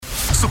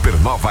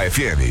Supernova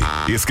FM,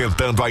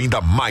 esquentando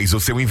ainda mais o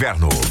seu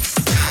inverno.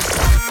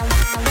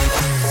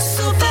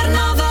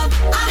 Supernova,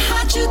 a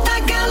rádio da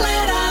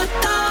galera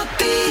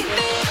top.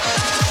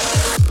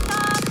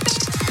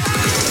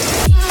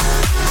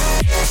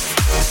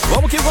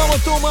 Vamos que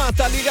vamos, turma,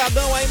 tá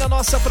ligadão aí na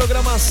nossa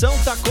programação,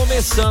 tá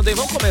começando, hein?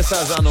 Vamos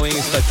começar já no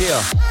Insta aqui,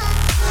 ó.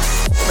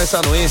 Vamos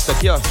começar no Insta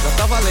aqui, ó, já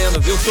tá valendo,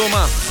 viu,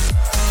 turma?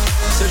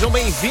 Sejam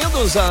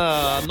bem-vindos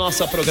à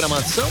nossa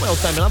programação, é o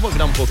timeline, vou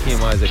virar um pouquinho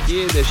mais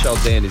aqui, deixar o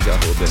Dennis e a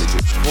Rubia ali de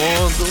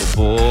fundo,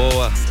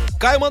 boa.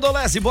 Caio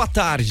Mandolesi, boa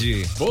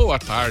tarde. Boa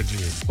tarde.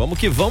 Vamos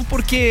que vamos,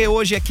 porque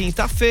hoje é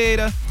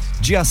quinta-feira,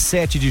 dia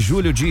 7 de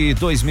julho de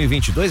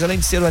 2022, além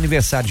de ser o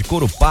aniversário de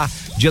Corupá,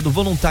 dia do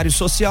voluntário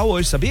social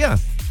hoje, sabia?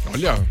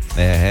 Olha.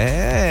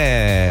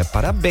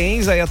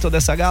 Parabéns aí a toda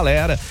essa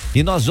galera.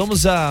 E nós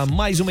vamos a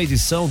mais uma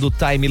edição do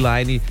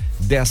Timeline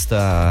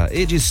desta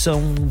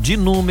edição de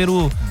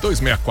número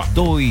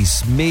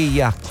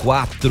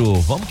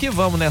 264. Vamos que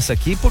vamos nessa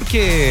aqui,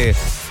 porque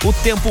o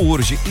tempo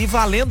urge. E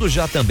valendo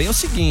já também o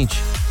seguinte,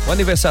 o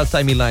aniversário do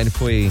Timeline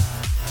foi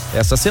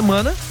essa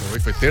semana.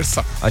 Foi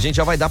terça. A gente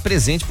já vai dar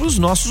presente pros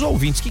nossos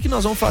ouvintes. O que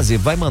nós vamos fazer?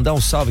 Vai mandar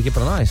um salve aqui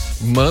pra nós?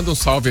 Manda um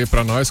salve aí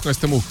pra nós, que nós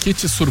temos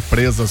kit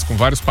surpresas com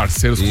vários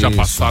parceiros que já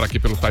passaram aqui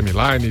pelo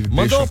Timeline.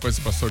 Deixam coisa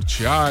pra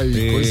sortear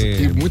e coisa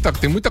aqui.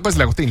 Tem muita coisa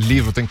legal. Tem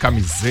livro, tem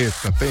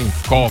camiseta, tem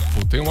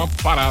copo, tem uma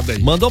parada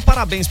aí. Mandou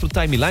parabéns pro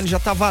Timeline, já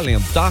tá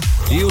valendo, tá?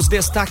 E os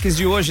destaques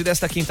de hoje,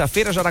 desta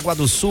quinta-feira, Jaraguá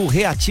do Sul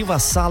reativa a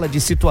sala de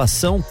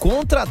situação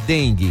contra a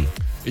dengue.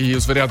 E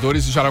os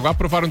vereadores de Jaraguá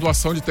aprovaram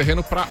doação de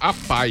terreno para a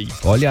PAI.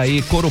 Olha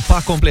aí,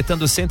 Corupá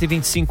completando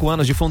 125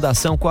 anos de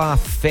fundação com a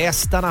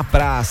festa na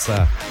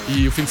praça.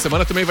 E o fim de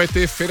semana também vai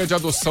ter feira de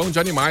adoção de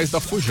animais da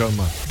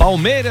Fujama.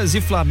 Palmeiras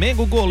e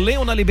Flamengo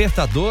goleiam na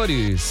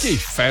Libertadores. Que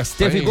festa,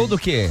 Teve hein? Gol do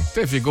quê?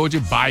 Teve gol de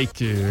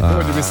bike,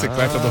 gol de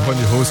bicicleta do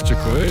Rony Rústico.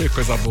 Ei,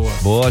 coisa boa.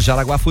 Boa,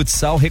 Jaraguá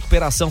Futsal,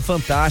 recuperação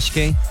fantástica,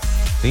 hein?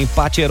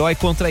 Empate herói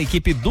contra a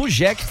equipe do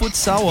Jack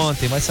Futsal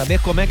ontem, vai saber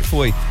como é que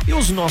foi. E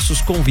os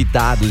nossos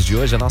convidados de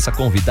hoje, a nossa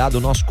convidada,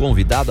 o nosso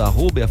convidado, a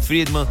Rubia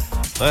Friedemann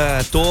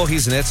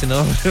Torres, né?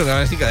 Senão, deixa eu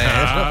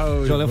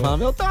falar,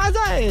 meu Torres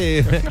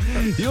aí.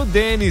 E o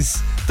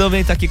Dennis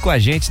também tá aqui com a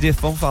gente,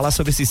 vamos falar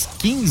sobre esses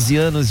 15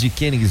 anos de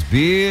Konigs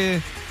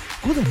Bier.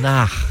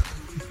 Gudenar.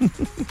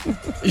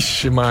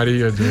 Ixi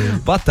Maria, Deus.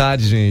 Boa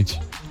tarde, gente.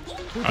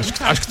 Acho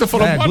que você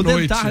falou boa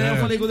noite, né? Eu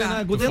falei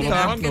Gudenar.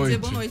 Quer dizer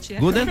boa noite,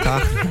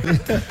 Gudenar.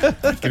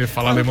 Queria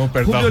falar alemão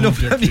perto da olhou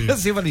Rubia pra aqui. mim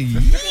assim e falei...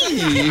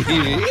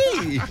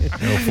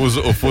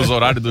 O fuso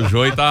horário do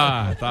Joey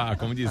tá,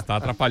 como diz, tá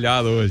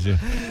atrapalhado hoje.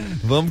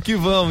 Vamos que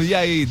vamos. E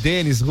aí,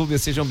 Dennis, Rubia,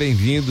 sejam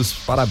bem-vindos.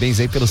 Parabéns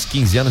aí pelos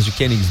 15 anos de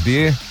Konigs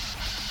Bier.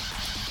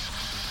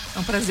 É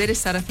um prazer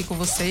estar aqui com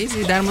vocês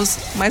e darmos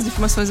mais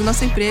informações da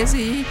nossa empresa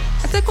e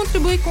até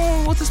contribuir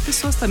com outras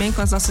pessoas também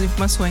com as nossas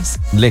informações.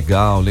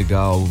 Legal.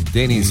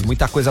 Dennis,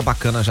 muita coisa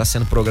bacana já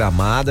sendo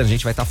programada, a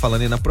gente vai estar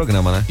falando aí no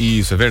programa, né?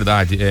 Isso, é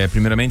verdade.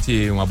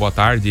 Primeiramente, uma boa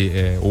tarde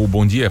ou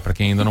bom dia para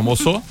quem ainda não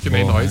almoçou. Que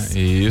nem nós.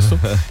 Isso.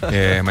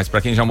 Mas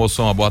para quem já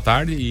almoçou, uma boa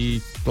tarde.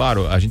 E,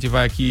 claro, a gente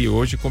vai aqui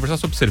hoje conversar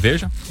sobre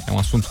cerveja. É um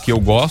assunto que eu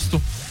gosto.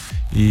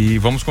 E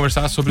vamos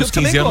conversar sobre os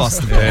 15 anos.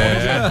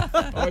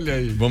 Olha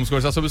aí. Vamos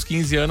conversar sobre os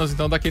 15 anos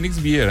então da Konigs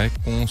Bier, né?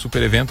 Com um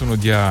super evento no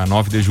dia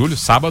 9 de julho,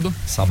 sábado.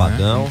 Sabadão.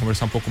 Né? Vamos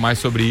conversar um pouco mais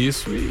sobre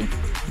isso e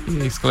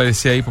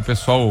esclarecer aí pro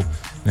pessoal,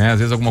 né? Às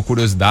vezes alguma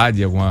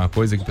curiosidade, alguma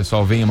coisa que o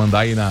pessoal venha mandar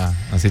aí nas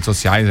redes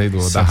sociais aí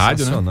da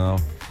rádio, né?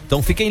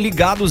 Então fiquem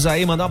ligados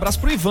aí, mandar um abraço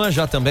pro Ivan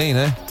já também,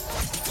 né?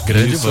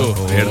 Grande Ivan.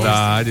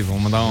 Verdade,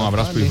 vamos mandar um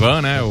abraço pro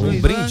Ivan, né? Um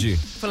brinde.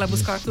 Foi lá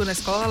buscar o Arthur na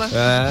escola,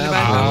 ele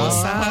vai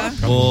almoçar.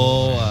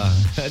 Boa,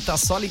 tá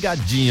só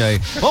ligadinho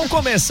aí. Vamos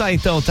começar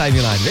então o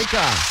Timeline, vem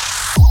cá.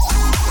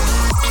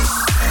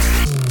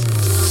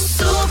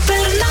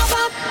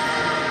 Supernova.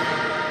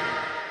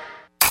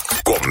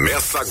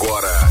 Começa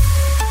agora.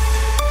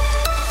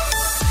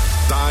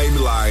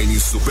 Timeline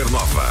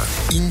Supernova.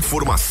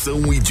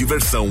 Informação e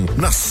diversão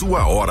na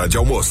sua hora de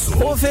almoço.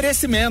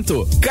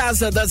 Oferecimento: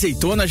 Casa da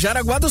Azeitona,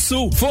 Jaraguá do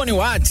Sul. Fone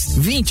Whats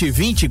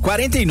 20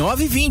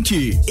 49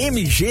 20.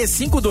 MG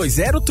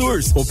 520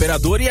 Tours.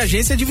 Operador e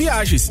agência de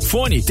viagens.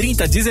 Fone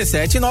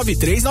 3017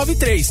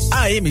 9393.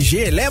 A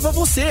MG leva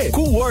você.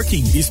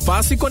 Coworking,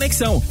 espaço e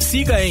conexão.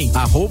 Siga em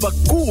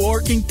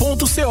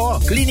 @coworking.co.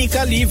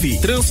 Clínica Live,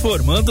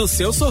 transformando o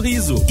seu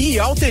sorriso. E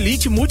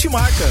Altelite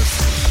Multimarcas.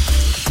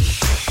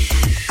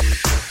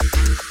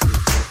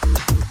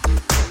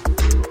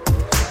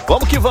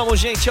 Vamos que vamos,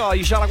 gente,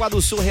 e Jaraguá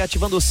do Sul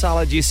reativando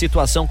sala de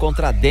situação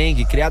contra a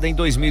dengue, criada em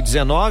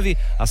 2019,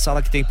 a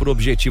sala que tem por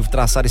objetivo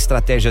traçar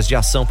estratégias de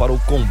ação para o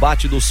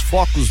combate dos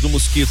focos do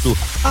mosquito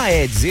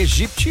Aedes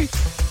aegypti.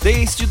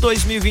 Desde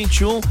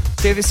 2021,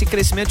 teve esse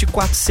crescimento de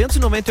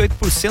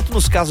 498%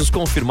 nos casos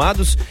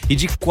confirmados e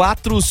de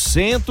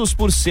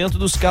 400%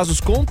 dos casos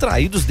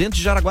contraídos dentro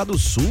de Jaraguá do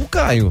Sul,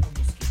 Caio.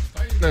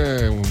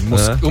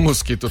 O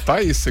mosquito tá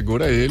aí,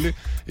 segura ele.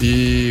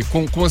 E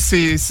com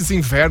esses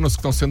invernos que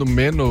estão sendo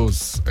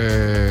menos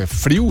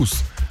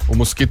frios, o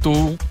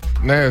mosquito,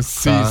 né,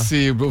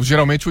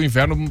 geralmente o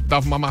inverno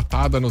dava uma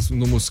matada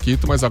no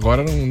mosquito, mas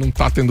agora não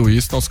tá tendo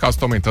isso, então os casos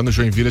estão aumentando. No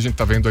Joinville a gente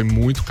tá vendo aí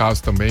muito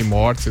caso também,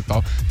 mortes e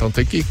tal, então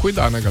tem que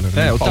cuidar, né,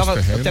 galera? Eu tava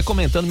até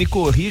comentando, me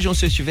corrijam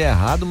se eu estiver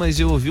errado, mas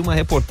eu ouvi uma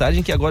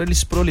reportagem que agora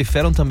eles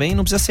proliferam também,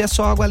 não precisa ser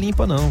só água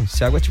limpa não,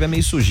 se a água estiver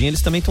meio sujinha,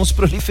 eles também estão se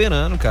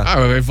proliferando,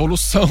 cara. É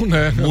evolução,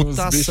 né?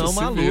 Mutação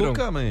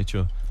maluca, mãe,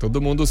 tio. Todo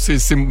mundo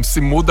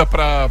se muda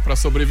pra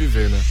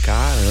sobreviver, né?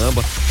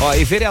 Caramba. Ó,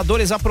 e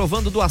vereadores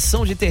aprovando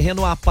doação de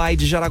terreno à APAI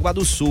de Jaraguá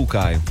do Sul,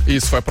 Caio.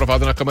 Isso, foi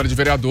aprovado na Câmara de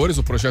Vereadores,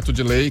 o projeto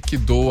de lei que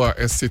doa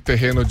esse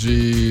terreno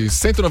de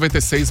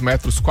 196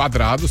 metros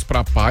quadrados para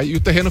a APAI, e o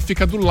terreno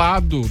fica do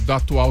lado da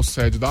atual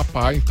sede da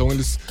APAI, então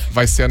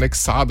vai ser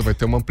anexado, vai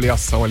ter uma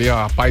ampliação ali.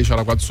 A APAI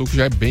Jaraguá do Sul, que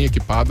já é bem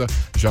equipada,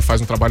 já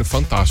faz um trabalho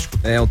fantástico.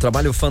 Um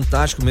trabalho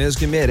fantástico mesmo,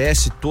 que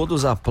merece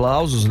todos os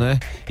aplausos, né?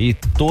 E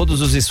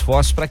todos os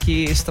esforços para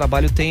que esse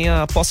trabalho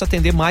possa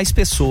atender mais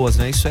pessoas,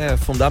 né? Isso é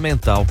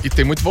fundamental. E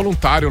tem muito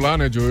voluntário lá,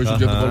 né? De hoje, o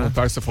dia do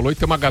voluntário, você falou, e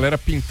tem uma galera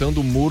pintando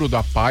o muro da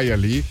APAI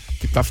ali,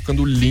 que tá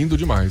ficando lindo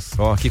demais.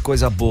 Que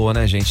coisa boa,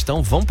 né, gente?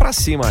 Então vamos pra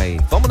cima aí.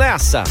 Vamos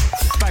nessa!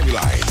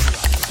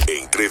 Timeline.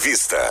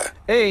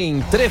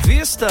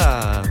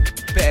 Entrevista.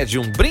 Pede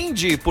um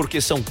brinde, porque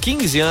são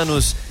 15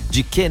 anos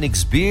de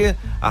Konigs Bier.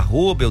 A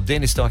Rubia, o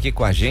Dennis estão aqui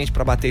com a gente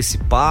para bater esse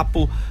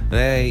papo,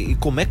 né? E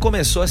como é que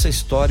começou essa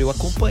história? Eu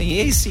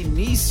acompanhei esse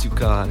início,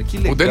 cara. Que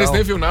legal. O Dennis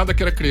nem viu nada,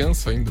 que era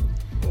criança ainda.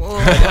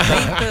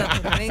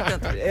 Nem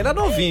tanto. Era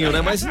novinho,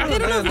 né? Mas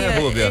era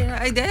novinho, Rubia?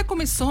 A ideia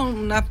começou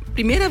na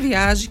primeira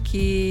viagem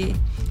que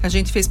a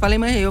gente fez para a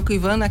Alemanha, eu com o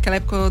Ivan. Naquela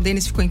época o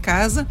Dennis ficou em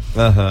casa,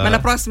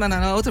 mas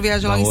na outra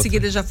viagem logo em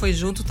seguida já foi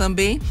junto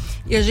também,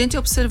 e a gente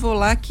observou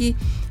lá que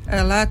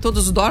lá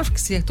todos os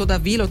dorfs, toda a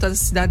vila ou toda a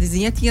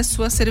cidadezinha tinha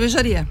sua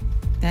cervejaria.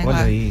 Olha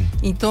lá. Aí.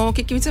 Então o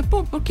que me disse,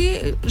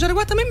 porque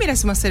Jaraguá também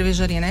merece uma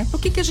cervejaria, né?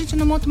 Por que a gente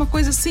não monta uma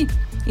coisa assim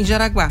em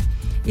Jaraguá?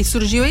 E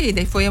surgiu aí,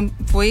 daí foi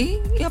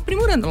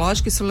aprimorando.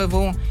 Lógico que isso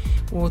levou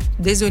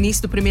desde o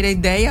início da primeira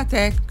ideia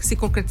até se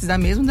concretizar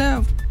mesmo,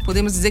 né?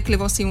 Podemos dizer que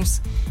levou assim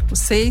uns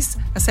 6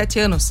 a 7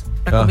 anos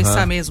para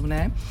começar mesmo,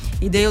 né?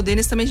 E daí o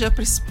Dennis também já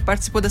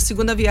participou da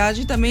segunda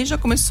viagem e também já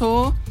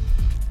começou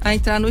a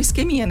entrar no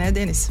esqueminha, né,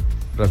 Dennis?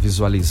 Para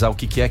visualizar o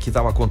que é que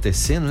estava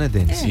acontecendo, né,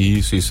 Dennis?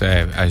 Isso.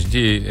 A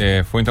gente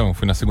foi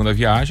na segunda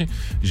viagem,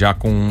 já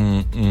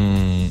com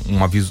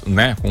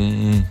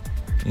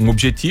um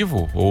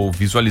objetivo, ou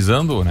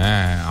visualizando,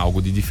 né,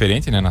 algo de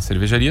diferente, né, nas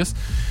cervejarias,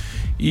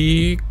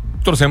 e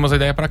trouxemos a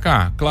ideia para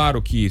cá.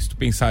 Claro que se tu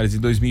pensares em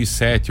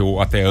 2007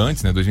 ou até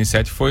antes, né,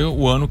 2007 foi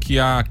o ano que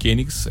a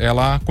Konigs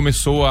ela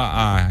começou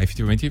a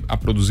efetivamente a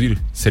produzir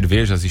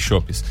cervejas e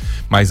chopes.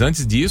 Mas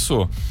antes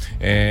disso,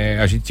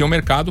 a gente tinha um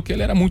mercado que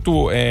ele era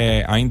muito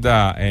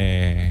ainda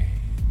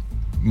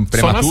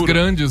prematuro. Só nas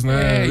grandes,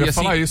 né? Eu ia assim,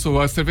 falar isso.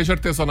 A cerveja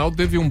artesanal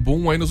teve um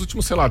boom aí nos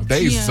últimos,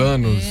 10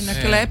 anos.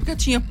 Naquela época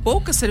tinha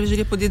pouca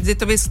cervejaria, podia dizer,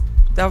 talvez,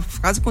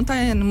 quase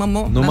contar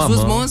nas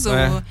duas mãos,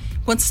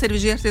 quantas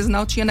cervejaria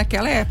artesanal tinha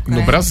naquela época.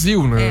 No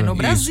Brasil, né? No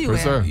Brasil,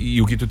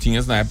 E o que tu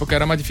tinhas na época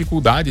era uma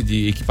dificuldade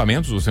de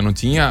equipamentos. Você não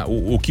tinha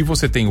o que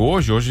você tem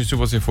hoje. Hoje, se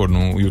você for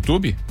no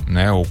YouTube,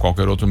 né, ou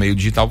qualquer outro meio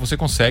digital, você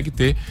consegue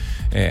ter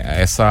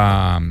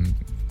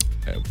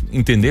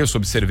entender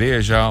sobre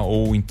cerveja,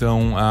 ou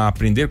então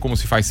aprender como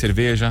se faz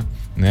cerveja,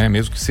 né?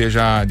 Mesmo que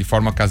seja de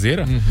forma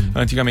caseira.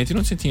 Antigamente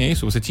não se tinha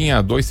isso, você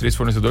tinha 2, 3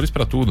 fornecedores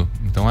para tudo,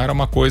 então era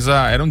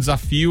um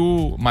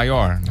desafio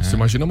maior, né? Você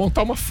imagina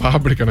montar uma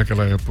fábrica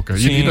naquela época.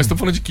 E nós estamos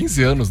falando de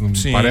 15 anos, não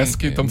parece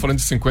que estamos falando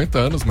de 50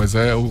 anos, mas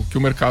é o que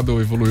o mercado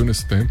evoluiu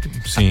nesse tempo.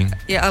 Sim.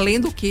 E além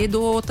do que,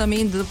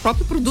 também do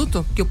próprio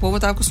produto, que o povo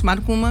estava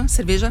acostumado com uma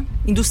cerveja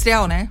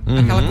industrial, né?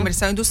 Aquela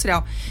comercial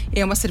industrial.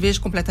 É uma cerveja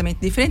completamente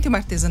diferente de uma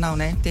artesanal,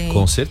 né?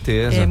 Com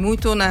certeza. É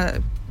muito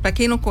para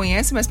quem não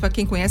conhece, mas para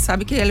quem conhece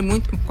sabe que ela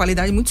é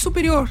qualidade muito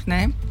superior,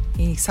 né?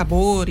 Em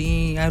sabor,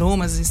 em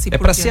aromas e assim por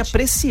diante. Para ser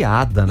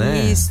apreciada,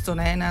 né? Isso,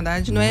 né? Na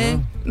verdade não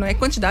é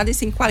quantidade, é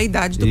sim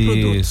qualidade do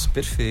produto. Isso,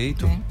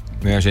 perfeito.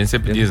 A gente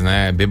sempre diz,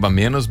 né? Beba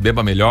menos,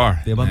 beba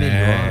melhor. Beba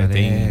melhor,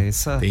 tem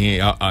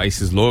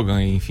esse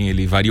slogan, enfim,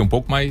 ele varia um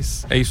pouco,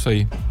 mas é isso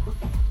aí.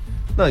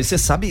 Não, e você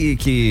sabe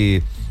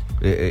que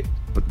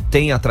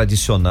tem a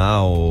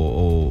tradicional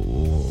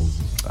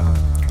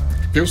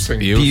Pilsen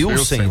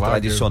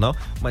tradicional,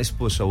 mas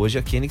poxa, hoje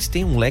a Konigs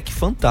tem um leque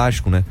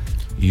fantástico, né?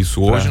 Isso,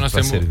 hoje nós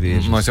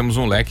temos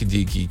um leque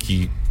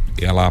que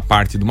ela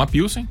parte de uma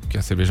Pilsen, que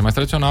é a cerveja mais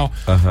tradicional,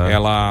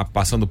 ela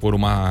passando por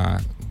uma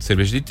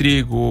cerveja de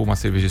trigo, uma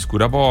cerveja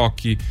escura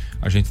bock,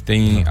 a gente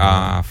tem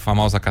a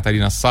famosa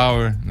Catarina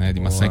Sour, né, de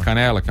maçã e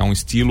canela, que é um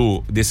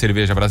estilo de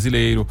cerveja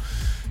brasileiro.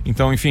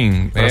 Então,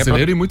 enfim...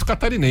 Brasileiro e muito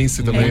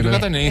catarinense também, muito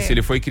catarinense.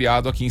 Ele foi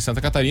criado aqui em Santa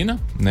Catarina,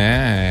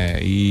 né?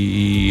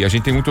 E a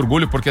gente tem muito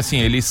orgulho porque, assim,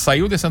 ele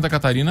saiu de Santa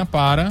Catarina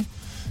para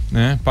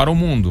né, para o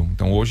mundo.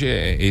 Então hoje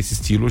esse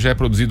estilo já é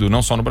produzido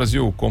não só no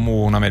Brasil,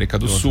 como na América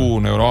do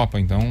Sul, na Europa.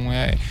 Então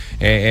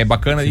é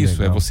bacana isso,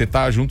 legal. É você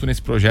estar junto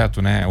nesse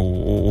projeto, né,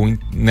 ou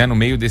né, no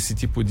meio desse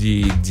tipo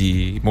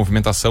de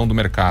movimentação do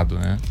mercado,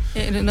 né.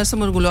 Nós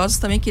somos orgulhosos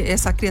também que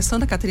essa criação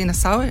da Catarina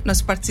Sauer,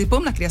 nós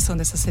participamos na criação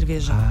dessa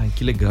cerveja. Ai,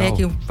 que legal.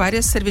 Que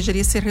várias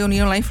cervejarias se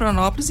reuniram lá em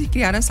Florianópolis e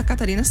criaram essa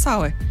Catarina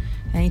Sauer.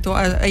 Então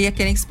aí a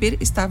Konigs Bier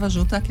estava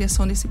junto na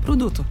criação desse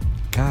produto.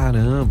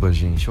 Caramba,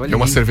 gente, olha, é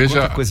uma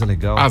cerveja coisa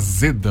legal.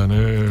 Azeda, né?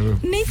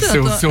 Nem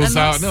tanto. Se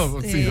usar, não,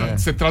 assim,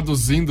 você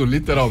traduzindo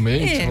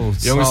literalmente,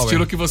 é um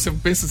estilo que você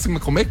pensa assim,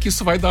 mas como é que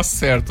isso vai dar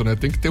certo, né?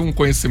 Tem que ter um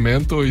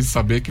conhecimento e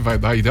saber que vai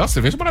dar. E é uma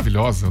cerveja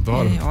maravilhosa, eu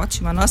adoro. É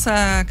ótima. A nossa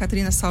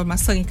Catarina Sauer,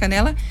 maçã e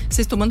canela,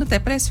 vocês tomando até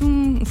parece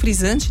um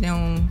frisante, né?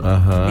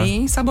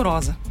 Bem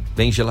saborosa.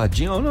 Bem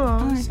geladinho ou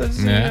não?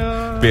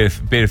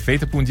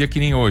 Perfeita para um dia que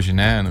nem hoje,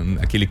 né?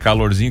 Aquele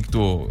calorzinho que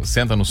tu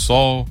senta no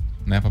sol,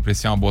 né, para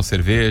apreciar uma boa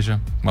cerveja,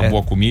 uma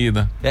boa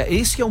comida.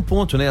 Esse que é um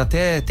ponto, né?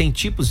 Até tem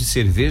tipos de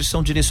cerveja que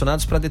são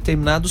direcionados para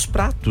determinados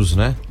pratos,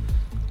 né?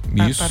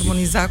 Isso. Para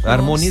harmonizar com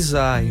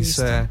harmonizar,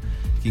 isso é.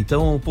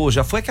 Então,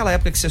 já foi aquela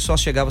época que você só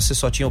chegava, você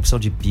só tinha a opção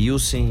de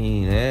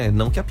Pilsen, né?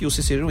 Não que a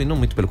Pilsen seja ruim, não,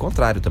 muito pelo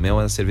contrário, também é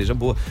uma cerveja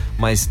boa.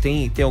 Mas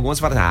tem algumas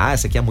que falam,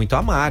 essa aqui é muito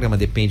amarga, mas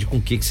depende com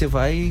o que você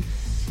vai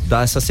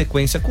dar essa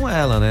sequência com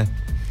ela, né?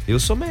 Eu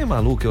sou meio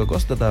maluco, eu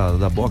gosto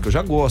da Bock, eu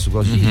já gosto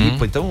de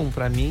IPA, então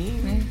pra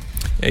mim...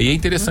 E é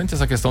interessante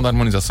essa questão da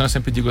harmonização. Eu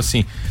sempre digo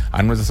assim, a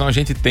harmonização a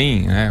gente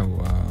tem, né?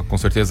 Com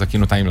certeza aqui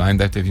no timeline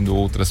deve ter vindo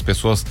outras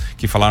pessoas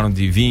que falaram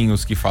de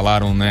vinhos, que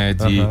falaram, né,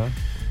 de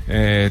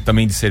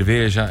também de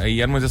cerveja.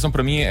 E a harmonização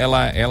para mim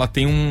ela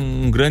tem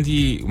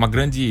uma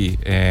grande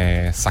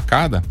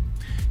sacada,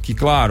 que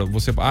claro,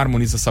 você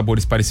harmoniza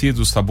sabores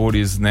parecidos,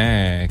 sabores,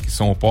 né, que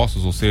são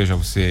opostos, ou seja,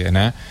 você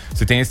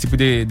tem esse tipo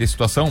de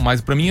situação.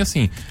 Mas para mim,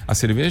 assim, a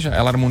cerveja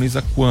ela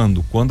harmoniza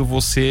quando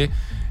você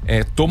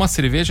toma a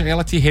cerveja,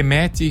 ela te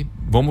remete,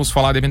 vamos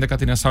falar da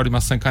Catarina Sauer de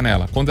maçã e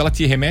canela, quando ela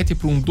te remete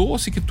para um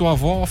doce que tua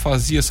avó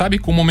fazia, sabe,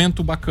 com um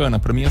momento bacana.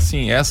 Para mim,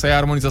 assim, essa é a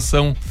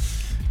harmonização,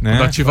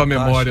 né? Ativa a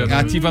memória, né?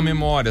 Ativa a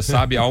memória,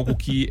 sabe, algo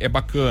que é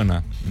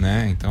bacana,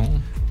 né?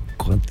 Então,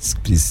 quantos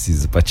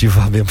precisa pra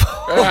ativar a memória?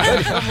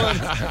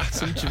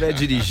 Se não estiver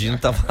dirigindo,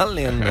 tá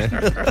valendo, né?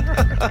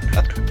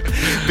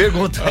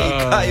 Pergunta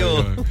aí,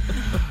 Caio.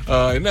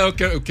 Não,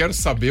 eu quero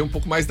saber um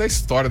pouco mais da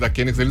história da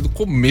Konigs, do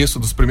começo,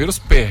 dos primeiros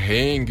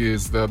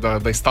perrengues,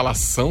 da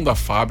instalação da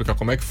fábrica,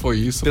 como é que foi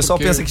isso? O pessoal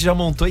pensa que já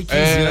montou em 15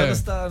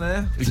 anos, tá,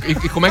 né?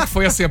 E como é que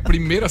foi, assim, a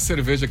primeira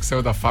cerveja que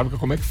saiu da fábrica,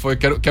 como é que foi?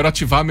 Quero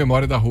ativar a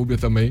memória da Rubia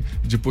também,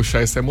 de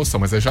puxar essa emoção,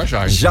 mas é já,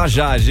 então.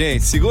 Já,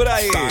 gente, segura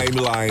aí.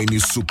 Timeline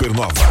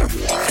Supernova.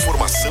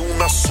 Informação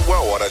na sua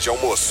hora de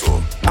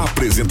almoço.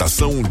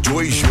 Apresentação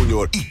Joey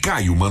Júnior e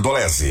Caio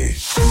Mandolesi.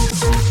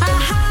 A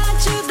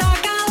rádio da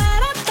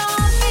galera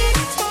top.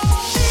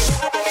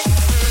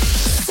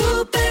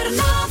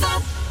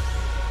 Supernova.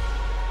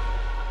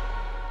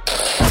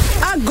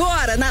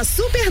 Agora na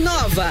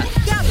Supernova,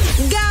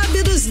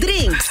 Gabi dos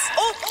Drinks.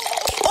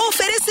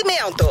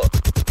 Oferecimento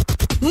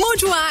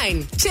Mood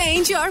Wine,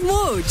 change your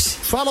mood.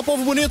 Fala,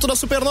 povo bonito da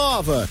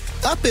Supernova.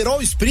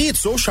 Aperol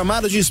Spritz, ou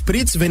chamado de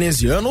Spritz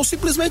veneziano, ou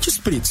simplesmente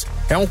Spritz,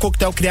 é um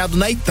coquetel criado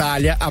na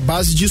Itália à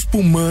base de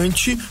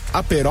espumante,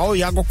 aperol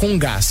e água com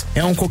gás.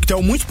 É um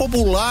coquetel muito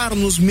popular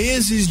nos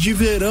meses de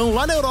verão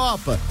lá na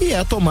Europa e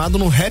é tomado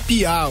no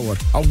Happy Hour.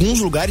 Alguns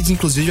lugares,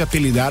 inclusive,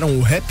 apelidaram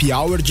o Happy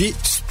Hour de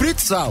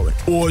Spritz Hour.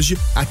 Hoje,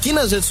 aqui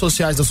nas redes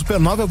sociais da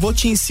Supernova, eu vou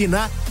te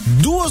ensinar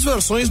 2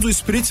 versões do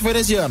Spritz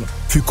veneziano.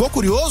 Ficou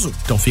curioso?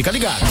 Então fica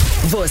ligado.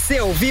 Você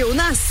ouviu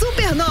na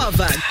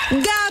Supernova,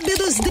 Gabi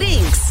dos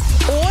Drinks.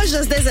 Hoje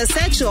às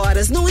 17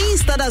 horas no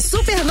Insta da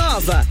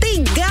Supernova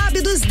tem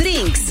Gabi dos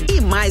Drinks e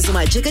mais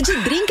uma dica de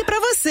drink pra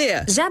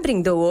você. Já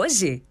brindou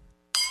hoje?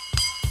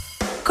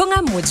 Com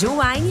a Mood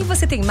Wine,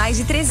 você tem mais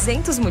de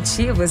 300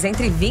 motivos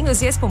entre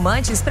vinhos e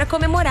espumantes para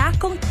comemorar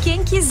com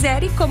quem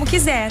quiser e como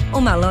quiser.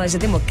 Uma loja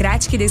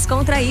democrática e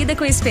descontraída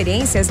com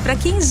experiências para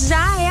quem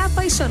já é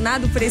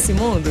apaixonado por esse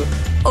mundo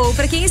ou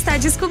para quem está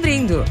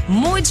descobrindo.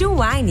 Mood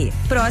Wine,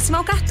 próximo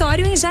ao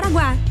cartório em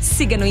Jaraguá.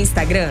 Siga no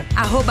Instagram,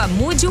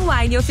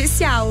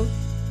 @MoodWineOficial.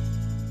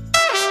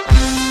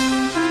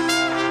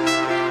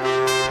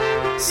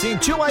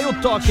 Sentiu aí o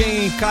toque,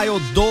 hein, Caio?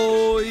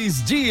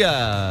 2 dias.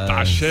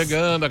 Tá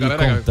chegando, a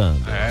galera. E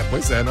contando.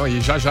 Pois é, não.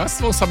 E já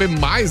vocês vão saber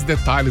mais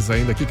detalhes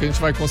ainda aqui que a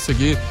gente vai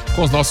conseguir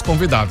com os nossos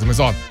convidados. Mas,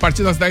 ó, a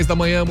partir das 10 da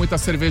manhã, muita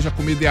cerveja,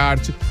 comida e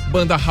arte,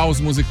 banda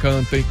house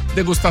musicantem,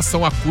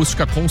 degustação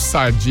acústica com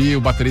Sadi,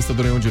 o baterista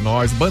do Nenhum de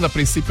Nós, banda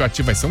Princípio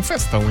Ativo, vai ser um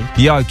festão, hein?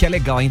 E, ó, o que é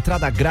legal, a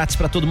entrada grátis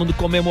pra todo mundo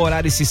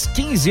comemorar esses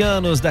 15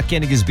 anos da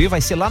Konigs Bier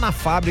vai ser lá na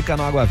fábrica,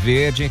 no Água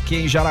Verde, aqui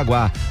em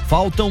Jaraguá.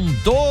 Faltam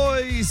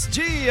 2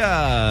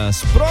 dias.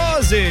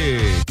 Prose!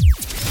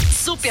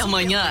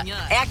 Supermanhã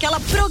é aquela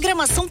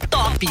programação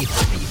top.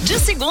 De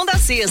segunda a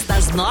sexta,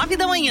 às 9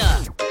 da manhã.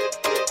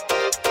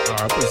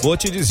 Vou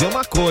te dizer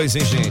uma coisa,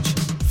 hein, gente.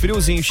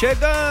 friozinho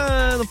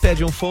chegando,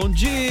 pede um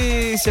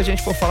fondue. Se a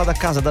gente for falar da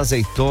Casa da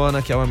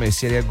Azeitona, que é uma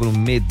mercearia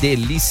gourmet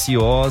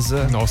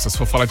deliciosa. Nossa, se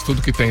for falar de tudo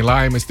que tem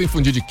lá, mas tem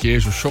fondue de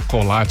queijo,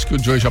 chocolate, que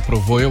o Joey já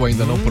provou, eu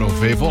ainda não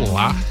provei, vou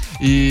lá.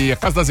 E a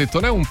Casa da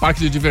Azeitona é um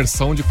parque de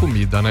diversão de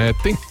comida, né?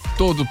 Tem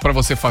todo pra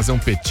você fazer um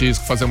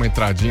petisco, fazer uma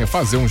entradinha,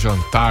 fazer um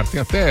jantar, tem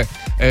até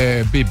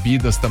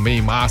bebidas também,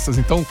 massas.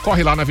 Então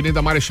corre lá na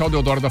Avenida Marechal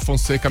Deodoro da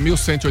Fonseca,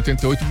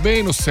 1188,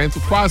 bem no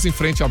centro, quase em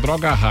frente à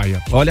Droga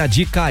Raia. Olha a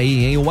dica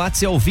aí, hein? O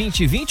WhatsApp é o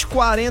 20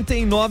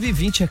 49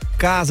 20, é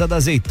Casa da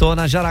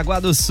Azeitona, Jaraguá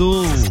do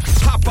Sul.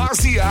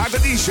 Rapaziada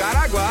de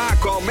Jaraguá,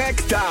 como é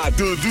que tá?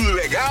 Tudo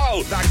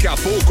legal? Daqui a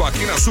pouco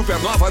aqui na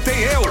Supernova tem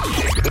eu.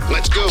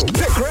 Let's go.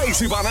 The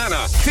Crazy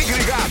Banana, fique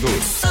ligado.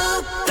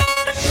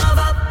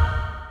 Supernova.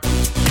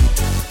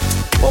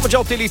 Vamos de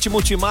Autelite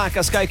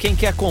Multimarcas, Caio. Quem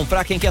quer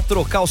comprar, quem quer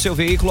trocar o seu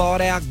veículo, a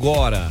hora é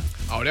agora.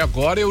 A hora é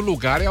agora e o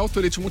lugar é a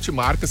Autelite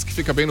Multimarcas, que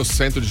fica bem no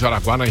centro de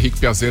Jaraguá, na Henrique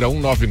Piazeira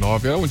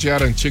 199, onde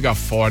era a antiga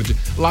Ford.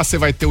 Lá você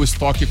vai ter o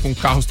estoque com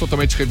carros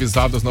totalmente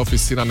revisados na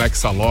oficina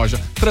anexa à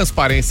loja,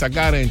 transparência,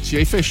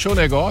 garantia. E fechou o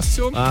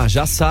negócio? Ah,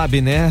 já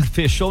sabe, né?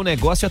 Fechou o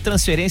negócio, a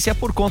transferência é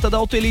por conta da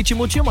Autelite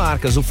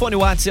Multimarcas. O fone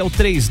WhatsApp é o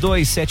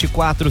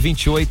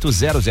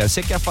 3274-2800.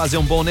 Você quer fazer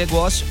um bom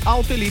negócio?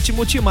 Autelite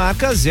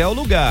Multimarcas é o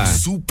lugar.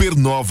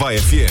 Supernova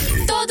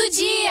FM. Todo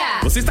dia.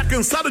 Você está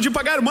cansado de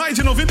pagar mais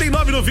de R$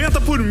 99,90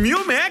 por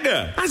 1000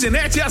 mega? A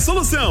Genet é a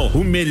solução.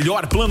 O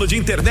melhor plano de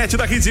internet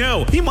da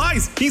região. E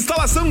mais,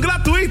 instalação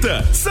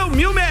gratuita. São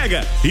 1000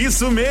 mega.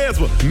 Isso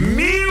mesmo,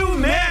 1000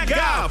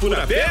 mega. Por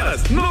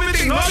apenas R$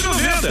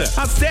 99,90.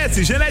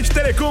 Acesse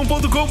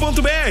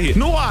genettelecom.com.br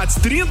no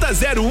WhatsApp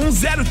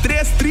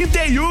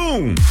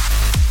 30010331.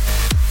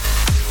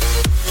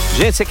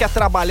 Gente, você quer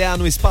trabalhar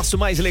no espaço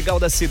mais legal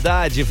da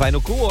cidade? Vai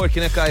no Cowork,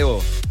 né,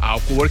 Caio? O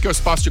Cowork é o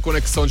espaço de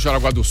conexão de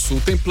Jaraguá do Sul.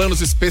 Tem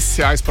planos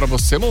especiais para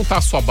você montar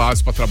a sua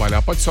base para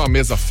trabalhar. Pode ser uma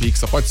mesa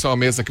fixa, pode ser uma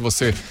mesa que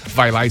você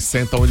vai lá e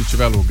senta onde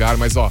tiver lugar.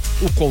 Mas, o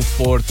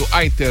conforto,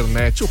 a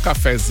internet, o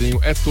cafezinho,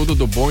 é tudo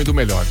do bom e do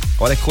melhor.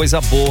 Olha que coisa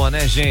boa,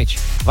 né, gente?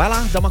 Vai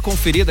lá, dá uma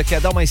conferida,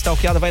 quer dar uma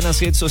stalkeada, vai nas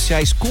redes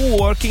sociais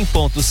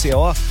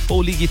coworking.co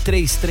ou ligue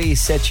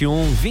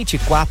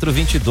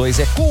 3371-2422.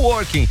 É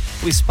Coworking,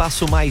 o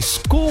espaço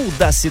mais cool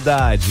da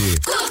cidade.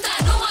 Curta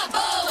numa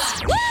boa.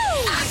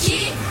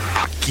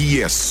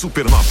 Aqui é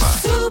Supernova.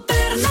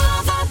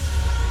 Supernova.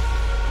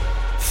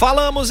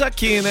 Falamos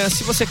aqui, né?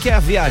 Se você quer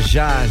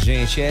viajar,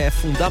 gente, é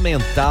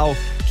fundamental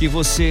que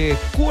você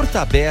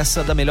curta a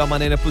beça da melhor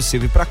maneira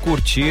possível. E para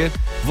curtir,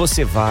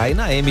 você vai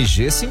na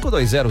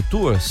MG520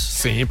 Tours.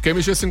 Sim, porque a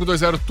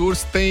MG520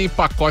 Tours tem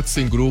pacotes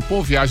em grupo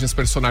ou viagens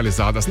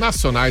personalizadas,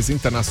 nacionais e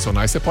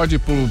internacionais. Você pode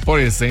ir, por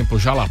exemplo,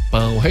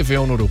 Jalapão,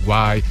 Réveillon no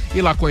Uruguai,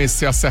 ir lá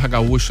conhecer a Serra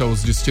Gaúcha,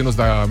 os destinos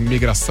da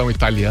migração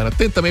italiana.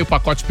 Tem também o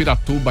pacote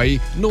Piratuba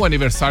aí no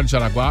aniversário de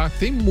Jaraguá.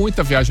 Tem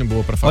muita viagem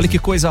boa para fazer. Olha que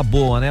coisa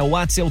boa, né? O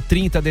WhatsApp é o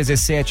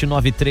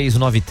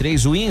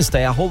 30179393. O Insta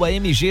é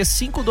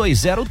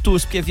 @MG520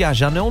 Tours, porque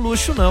viajar não é um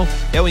luxo, não.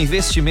 É um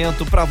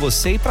investimento pra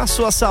você e pra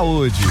sua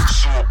saúde.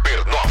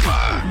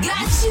 Supernova.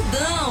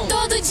 Gratidão.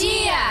 Todo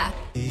dia.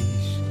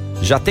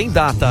 Já tem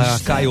data,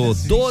 Caio,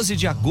 12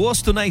 de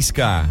agosto na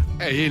Scar.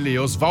 É ele,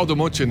 Osvaldo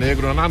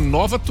Montenegro, na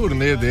nova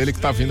turnê dele que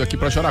tá vindo aqui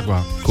pra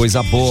Jaraguá.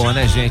 Coisa boa,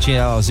 né, gente?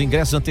 Os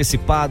ingressos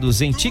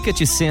antecipados em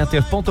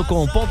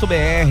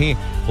ticketcenter.com.br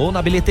ou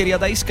na bilheteria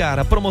da Scar.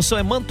 A promoção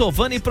é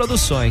Mantovani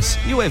Produções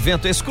e o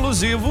evento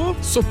exclusivo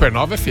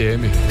Supernova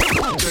FM.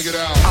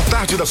 A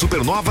tarde da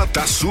Supernova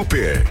tá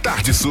super.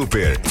 Tarde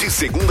Super. De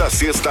segunda a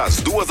sexta às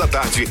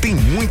 14h tem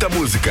muita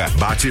música,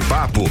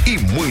 bate-papo e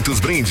muitos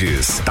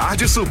brindes.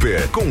 Tarde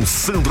Super com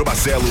Sandro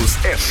Barcelos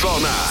é só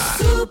na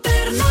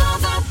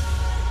Supernova.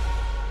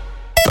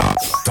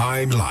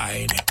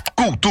 Timeline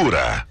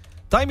Cultura.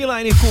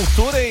 Timeline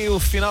Cultura, e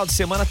o final de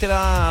semana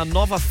terá a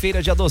nova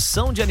feira de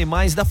adoção de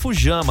animais da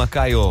Fujama,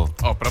 Caio.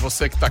 Pra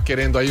você que tá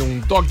querendo aí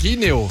um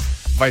doguinho,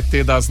 vai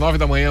ter das 9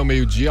 da manhã ao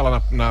meio-dia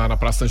lá na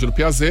Praça Ângelo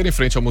Piazeira, em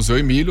frente ao Museu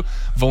Emílio.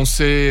 Vão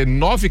ser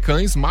 9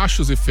 cães,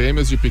 machos e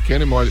fêmeas de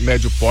pequeno e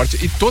médio porte,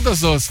 e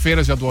todas as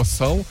feiras de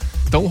adoção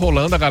estão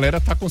rolando, a galera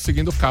tá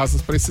conseguindo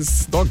casas para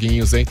esses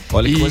doguinhos, hein?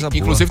 Olha que coisa boa.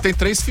 Inclusive tem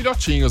 3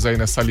 filhotinhos aí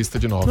nessa lista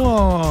de 9.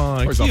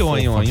 Que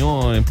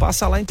on.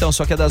 Passa lá então,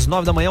 só que é das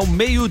 9 da manhã ao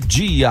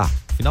meio-dia.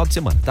 Final de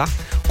semana, tá?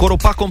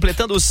 Corupá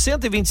completando os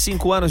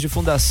 125 anos de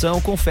fundação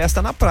com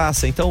festa na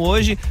praça. Então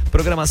hoje,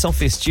 programação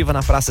festiva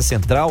na Praça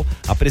Central,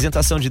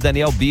 apresentação de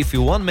Daniel Biff e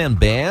o One Man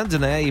Band,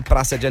 né? E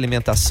praça de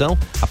alimentação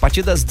a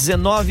partir das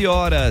 19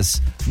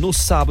 horas. No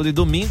sábado e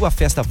domingo a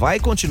festa vai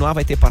continuar,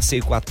 vai ter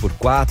passeio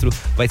 4x4,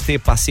 vai ter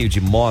passeio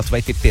de moto,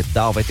 vai ter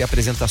pedal, vai ter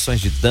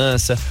apresentações de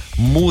dança,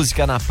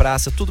 música na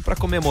praça, tudo para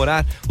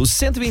comemorar os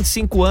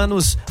 125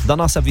 anos da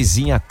nossa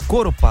vizinha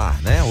Corupá,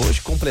 né? Hoje,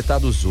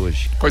 completados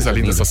hoje. Coisa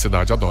linda essa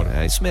cidade, adoro.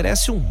 Isso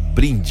merece um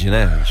brinde,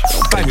 né?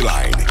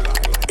 Timeline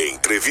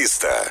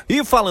Entrevista.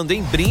 E falando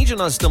em brinde,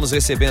 nós estamos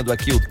recebendo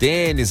aqui o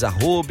Dennis, a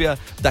Rubia,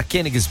 da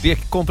Konigs Bier,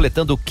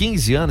 completando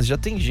 15 anos. Já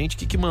tem gente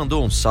que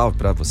mandou um salve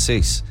pra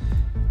vocês.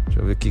 Deixa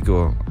eu ver aqui que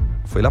eu...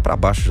 Foi lá pra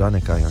baixo já, né,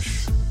 Caio?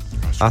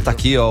 Acho Ah, tá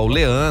aqui, ó, o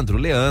Leandro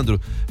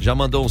já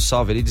mandou um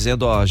salve ali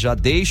dizendo, ó, já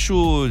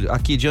deixo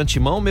aqui de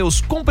antemão meus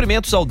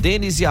cumprimentos ao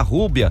Dennis e a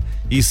Rúbia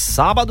e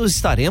sábado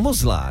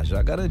estaremos lá, já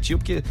garantiu,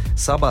 porque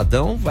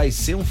sabadão vai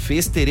ser um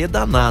festerê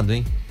danado,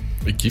 hein?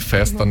 E que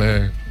festa,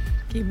 né?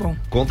 Que bom.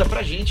 Conta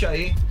pra gente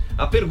aí.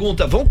 A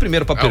pergunta, vamos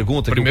primeiro pra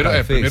pergunta primeiro, que o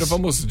cara fez? Primeiro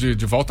vamos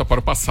de volta para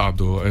o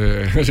passado.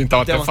 A gente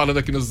tava até falando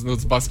aqui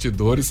nos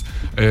bastidores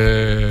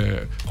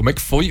como é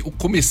que foi o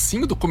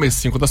comecinho do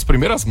comecinho, quando as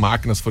primeiras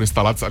máquinas foram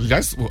instaladas.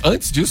 Aliás,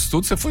 antes disso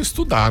tudo, você foi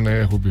estudar,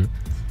 né, Rubio?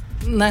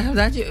 Na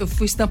verdade, eu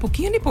fui estudar um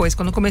pouquinho depois.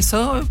 Quando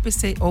começou, eu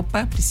pensei,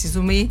 opa,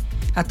 preciso me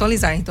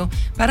atualizar. Então,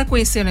 para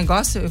conhecer o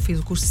negócio, eu fiz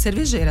o curso de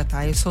cervejeira,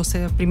 tá? Eu sou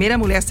a primeira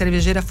mulher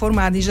cervejeira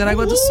formada em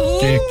Jaraguá do Sul.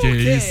 Que é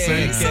isso,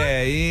 hein? Que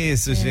é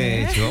isso,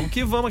 gente? Vamos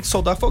que vamos, que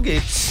soldar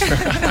foguete.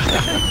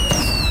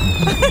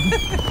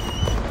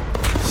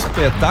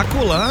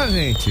 Espetacular,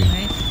 gente.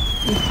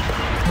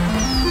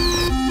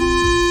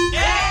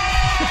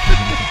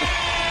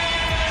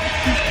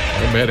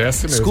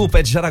 Merece mesmo. Desculpa,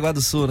 é de Jaraguá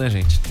do Sul, né,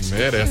 gente?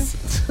 Merece.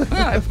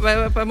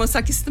 Para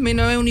mostrar que isso também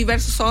não é um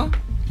universo só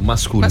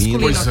masculino,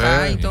 pois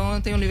tá?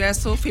 Então tem um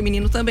universo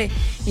feminino também.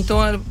 Então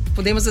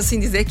podemos assim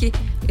dizer que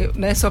eu,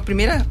 né, sou a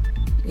primeira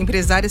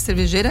empresária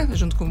cervejeira,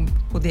 junto com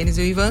o Dennis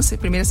e o Ivan, a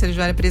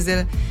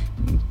primeira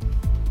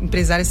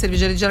empresária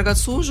cervejeira de Jaraguá do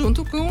Sul,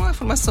 junto com a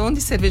formação de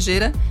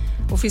cervejeira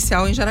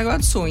oficial em Jaraguá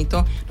do Sul.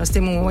 Então, nós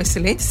temos um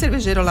excelente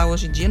cervejeiro lá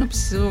hoje em dia, não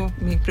preciso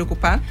me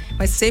preocupar,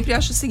 mas sempre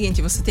acho o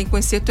seguinte, você tem que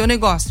conhecer o teu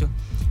negócio,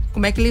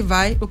 como é que ele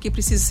vai, o que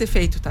precisa ser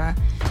feito, tá?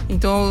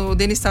 Então, o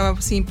Denis estava,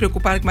 assim,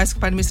 preocupado mais com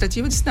a parte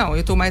administrativa, eu disse, não,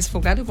 eu estou mais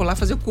folgado, eu vou lá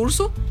fazer o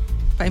curso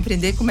para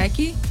empreender como é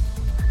que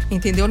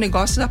entender o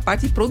negócio da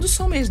parte de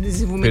produção mesmo,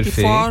 desenvolvimento de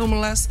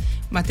fórmulas,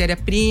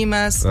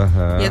 matéria-primas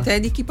e até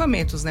de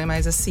equipamentos, né?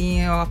 Mas,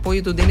 assim, o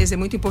apoio do Denis é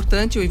muito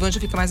importante, o Ivan já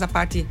fica mais na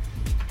parte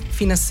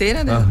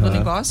financeira, né, do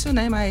negócio,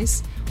 né?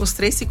 Mas os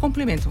três se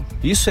complementam.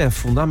 Isso é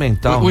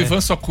fundamental. O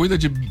Ivan só cuida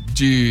de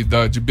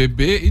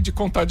beber e de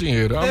contar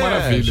dinheiro. É uma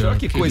maravilha.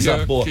 Que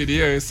coisa boa.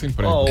 Queria esse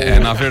emprego.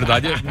 Na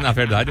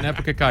verdade, né?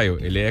 Porque, Caio,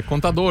 ele é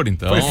contador,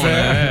 então. Pois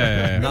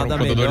é. O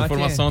contador de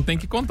informação tem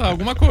que contar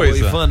alguma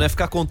coisa. O Ivan não é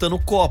ficar contando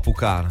copo,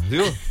 cara,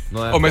 viu?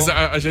 Não é mas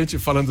a gente,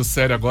 falando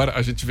sério agora,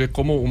 a gente vê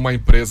como uma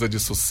empresa de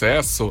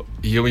sucesso,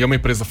 e é uma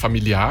empresa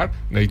familiar,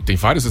 né? E tem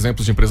vários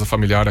exemplos de empresa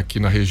familiar aqui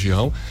na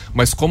região,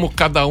 mas como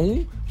cada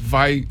um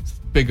vai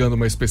pegando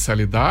uma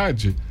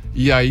especialidade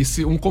e aí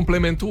se um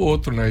complementa o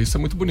outro, né? Isso é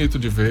muito bonito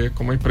de ver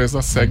como a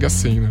empresa segue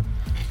assim, né?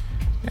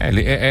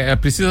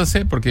 Precisa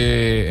ser,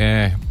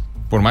 porque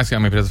por mais que é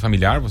uma empresa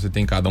familiar, você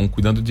tem cada um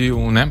cuidando de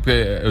um, né? Porque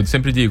eu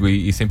sempre digo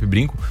e sempre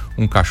brinco,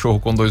 um cachorro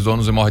com 2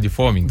 donos e morre de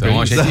fome. Então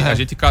a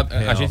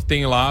gente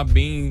tem lá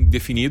bem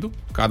definido,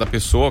 cada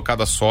pessoa,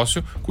 cada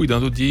sócio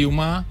cuidando de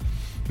uma,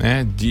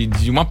 né,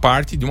 de uma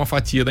parte, de uma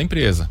fatia da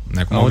empresa,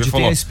 né? Como onde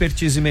tem a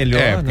expertise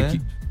melhor, né?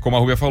 Como a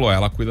Rubia falou,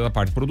 ela cuida da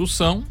parte de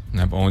produção,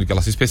 né, onde que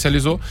ela se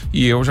especializou,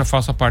 e eu já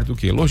faço a parte do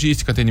quê?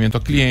 Logística, atendimento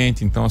ao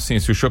cliente. Então, assim,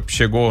 se o chopp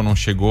chegou ou não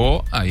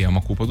chegou, aí é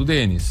uma culpa do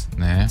Dennis,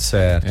 né?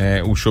 Certo.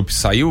 O chopp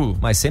saiu...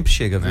 Mas sempre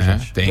chega, viu,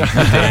 gente? Tem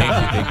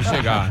que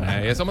chegar,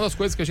 né? Essa é uma das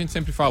coisas que a gente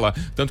sempre fala,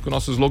 tanto que o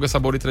nosso slogan é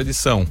sabor e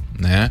tradição,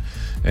 né?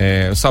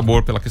 O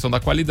sabor pela questão da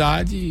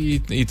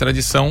qualidade e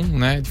tradição,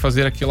 né? De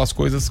fazer aquelas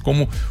coisas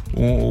como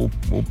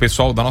o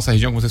pessoal da nossa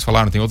região, como vocês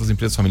falaram, tem outras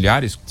empresas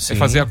familiares, é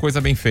fazer a coisa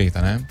bem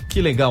feita, né?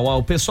 Que legal.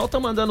 O pessoal tá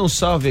mandando um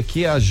salve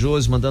aqui, a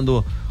Josi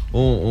mandando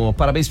um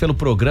parabéns pelo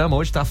programa,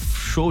 hoje tá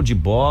show de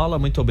bola,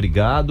 muito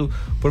obrigado.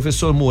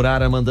 Professor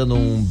Murara mandando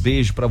um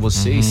beijo pra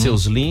vocês,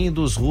 seus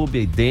lindos,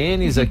 Rubia e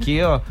Dennis,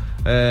 aqui ó,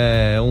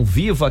 um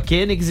viva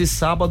Konigs e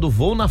sábado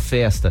vou na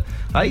festa.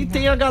 Aí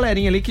tem a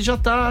galerinha ali que já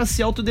tá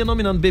se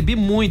autodenominando, bebi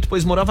muito,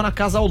 pois morava na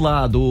casa ao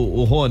lado,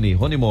 o Rony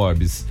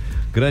Morbes,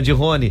 grande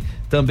Rony.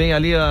 Também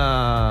ali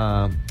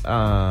a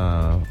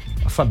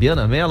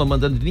Fabiana Mello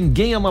mandando,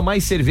 ninguém ama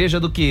mais cerveja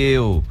do que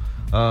eu.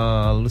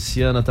 A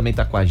Luciana também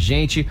tá com a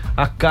gente.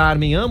 A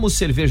Carmen, amo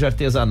cerveja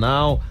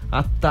artesanal.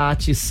 A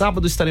Tati,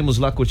 sábado estaremos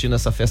lá curtindo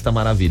essa festa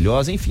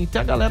maravilhosa. Enfim,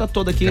 tem a galera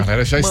toda aqui. A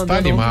galera já está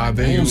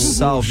animada, hein?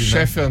 Salve, o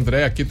chefe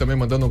André aqui também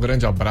mandando um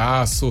grande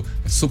abraço.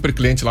 Super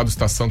cliente lá do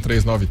Estação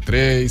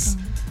 393.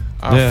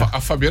 A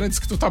Fabiana disse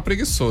que tu tá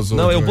preguiçoso.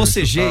 Não, eu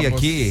bocejei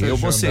aqui, eu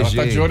bocejei.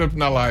 Ela tá de olho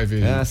na live.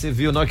 Você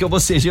viu, na hora que eu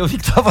bocejei, eu vi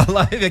que tava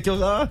live aqui.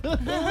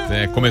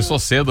 Começou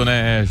cedo,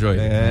 né, Joy?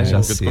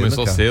 Já cedo,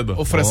 começou cedo.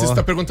 O Francisco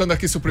tá perguntando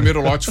aqui se o primeiro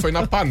lote foi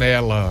na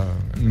panela.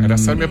 Era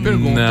essa a minha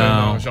pergunta.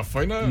 Não, já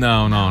foi na...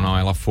 Não.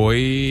 Ela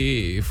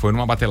foi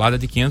numa batelada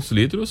de 500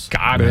 litros.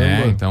 Caramba!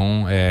 Né?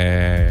 Então,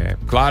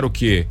 claro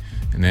que,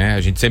 né,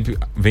 a gente sempre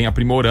vem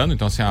aprimorando.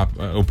 Então, assim,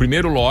 o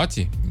primeiro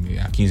lote,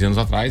 há 15 anos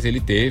atrás,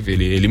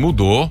 ele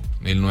mudou.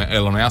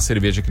 Ela não é a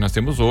cerveja que nós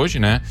temos hoje,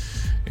 né?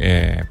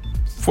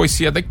 Foi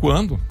se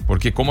adequando,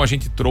 porque como a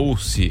gente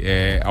trouxe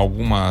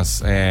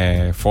algumas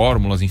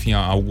fórmulas, enfim,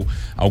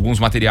 alguns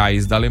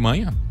materiais da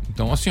Alemanha,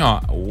 então assim,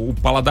 o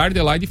paladar de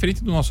lá é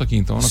diferente do nosso aqui,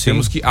 então nós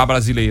temos que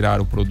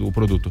abrasileirar o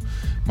produto.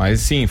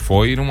 Mas sim,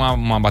 foi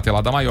uma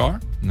batelada maior,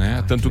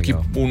 né? Tanto que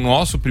o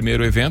nosso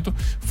primeiro evento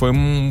foi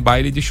um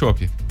baile de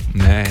chopp.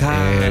 né?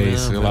 Caramba,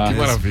 Isso lá. Que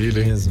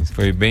maravilha, hein?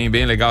 Foi bem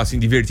legal, assim,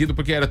 divertido,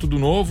 porque era tudo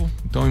novo.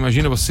 Então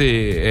imagina,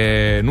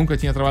 você nunca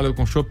tinha trabalhado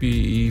com chopp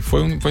e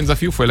foi um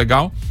desafio, foi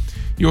legal.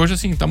 E hoje,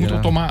 assim, tá muito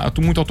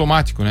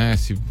automático, né?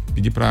 Se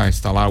pedir pra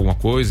instalar alguma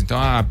coisa, então,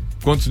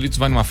 quantos litros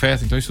vai numa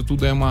festa? Então isso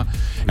tudo é uma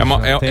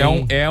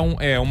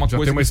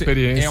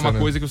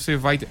coisa que você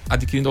vai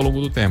adquirindo ao longo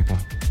do tempo.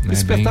 Né?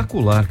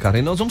 Espetacular, cara.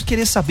 E nós vamos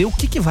querer saber o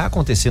que vai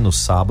acontecer no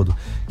sábado,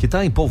 que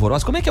tá em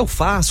Polvorosa. Como é que eu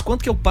faço?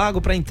 Quanto que eu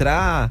pago pra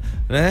entrar?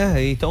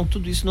 Né? Então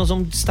tudo isso nós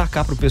vamos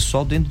destacar pro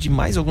pessoal dentro de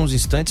mais alguns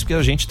instantes, porque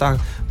a gente tá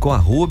com a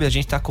Rubia, a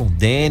gente tá com o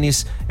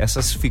Dennis,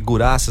 essas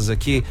figuraças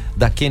aqui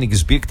da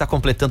Konigs Bier, que tá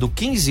completando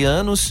 15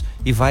 anos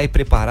e vai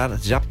preparar,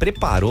 já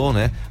preparou,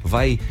 né?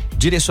 Vai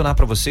direcionar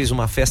pra vocês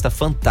uma festa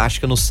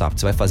fantástica no sábado.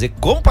 Você vai fazer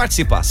como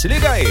participar. Se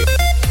liga aí.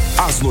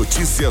 As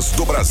notícias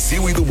do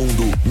Brasil e do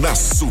mundo na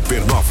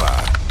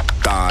Supernova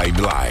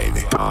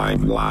Timeline.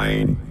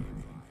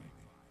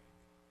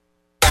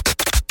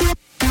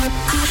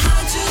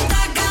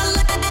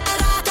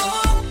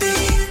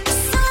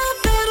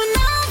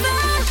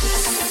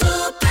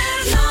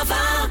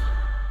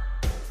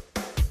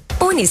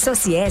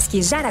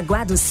 Unisociesc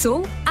Jaraguá do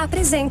Sul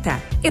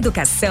apresenta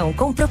Educação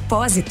com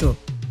Propósito.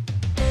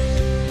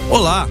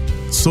 Olá,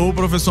 sou o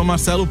professor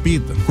Marcelo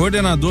Pita,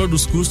 coordenador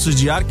dos cursos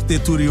de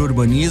Arquitetura e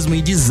Urbanismo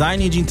e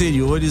Design de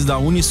Interiores da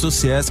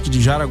Unisociesc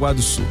de Jaraguá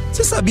do Sul.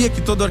 Você sabia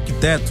que todo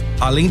arquiteto,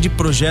 além de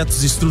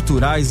projetos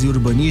estruturais e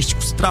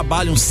urbanísticos,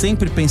 trabalham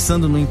sempre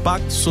pensando no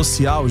impacto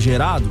social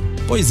gerado?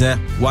 Pois é,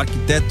 o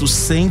arquiteto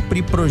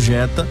sempre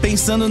projeta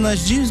pensando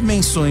nas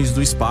dimensões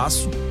do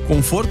espaço,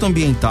 conforto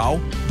ambiental,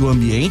 do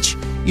ambiente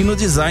e no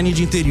design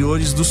de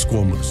interiores dos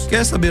cômodos.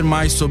 Quer saber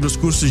mais sobre os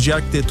cursos de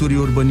Arquitetura e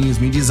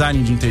Urbanismo e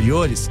Design de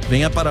Interiores?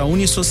 Venha para a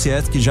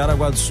Unisociesc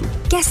Jaraguá do Sul.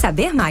 Quer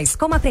saber mais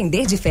como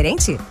aprender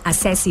diferente?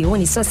 Acesse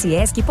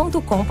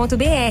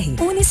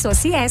unisociesc.com.br.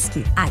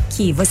 Unisociesc.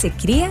 Aqui você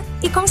cria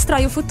e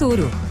constrói o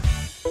futuro.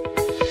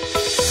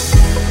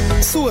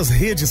 Suas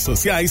redes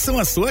sociais são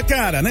a sua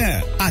cara,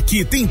 né?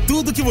 Aqui tem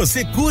tudo que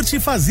você curte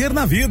fazer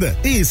na vida.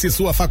 E se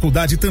sua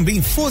faculdade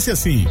também fosse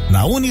assim?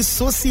 Na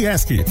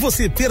Unisociesc,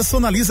 você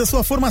personaliza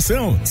sua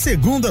formação,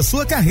 segundo a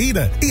sua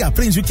carreira, e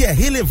aprende o que é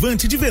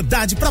relevante de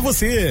verdade pra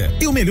você.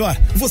 E o melhor,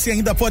 você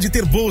ainda pode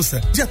ter bolsa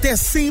de até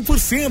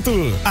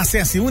 100%.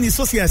 Acesse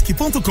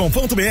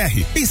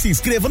unisociesc.com.br e se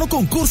inscreva no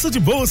concurso de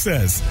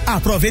bolsas. A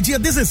prova é dia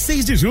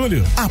 16 de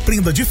julho.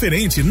 Aprenda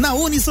diferente na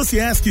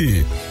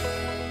Unisociesc.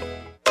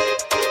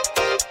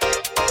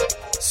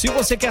 Se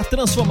você quer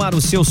transformar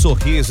o seu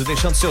sorriso,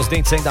 deixando seus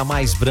dentes ainda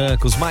mais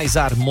brancos, mais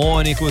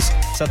harmônicos,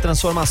 essa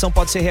transformação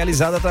pode ser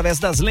realizada através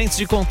das lentes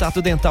de contato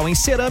dental em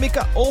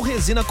cerâmica ou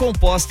resina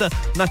composta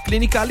na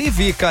Clínica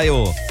Livi,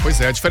 Caio.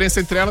 Pois é, a diferença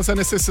entre elas é a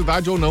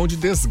necessidade ou não de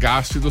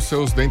desgaste dos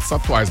seus dentes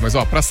atuais. Mas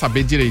para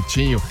saber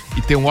direitinho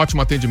e ter um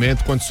ótimo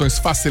atendimento, condições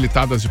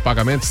facilitadas de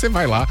pagamento, você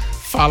vai lá,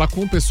 fala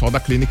com o pessoal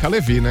da Clínica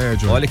Livi, né,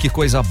 John? Olha que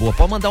coisa boa.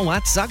 Pode mandar um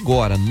WhatsApp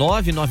agora,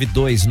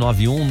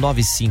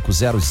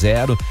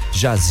 992919500.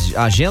 Já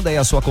agenda aí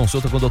a sua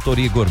consulta com o Dr.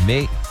 Igor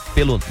May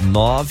pelo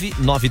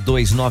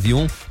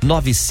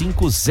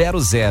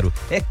 992919500.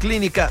 É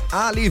Clínica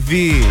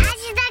Alivi.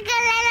 Rádio da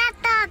galera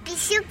top,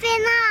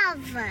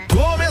 Supernova.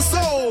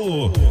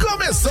 Começou!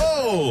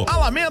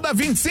 Alameda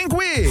 25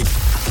 Week.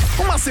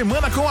 Uma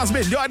semana com as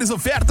melhores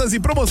ofertas e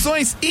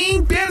promoções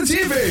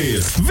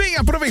imperdíveis. Vem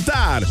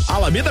aproveitar.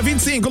 Alameda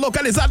 25,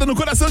 localizada no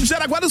coração de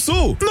Jaraguá do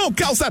Sul, no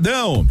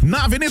Calçadão,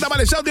 na Avenida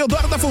Marechal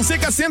Deodoro da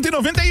Fonseca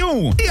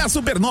 191. E a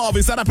Supernova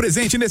estará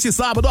presente neste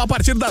sábado a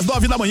partir das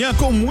 9 da manhã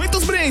com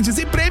muitos brindes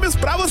e prêmios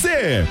pra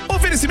você.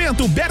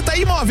 Oferecimento Berta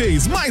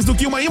Imóveis, mais do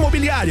que uma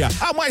imobiliária.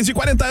 Há mais de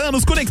 40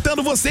 anos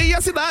conectando você e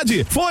a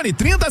cidade. Fone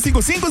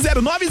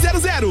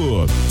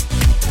 30550900.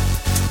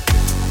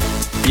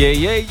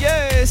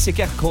 Se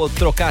quer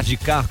trocar de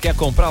carro, quer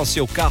comprar o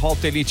seu carro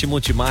Autelite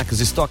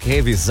Multimarcas, estoque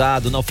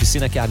revisado na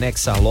oficina que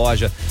anexa a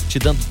loja, te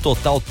dando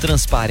total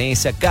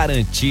transparência,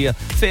 garantia.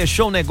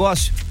 Fechou o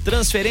negócio?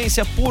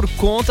 Transferência por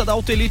conta da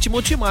Autelite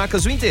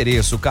Multimarcas. O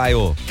endereço,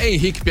 Caio? É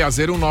Henrique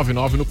Piazeiro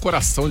 199, no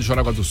coração de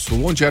Jaraguá do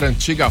Sul, onde era a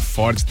antiga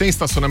Ford. Tem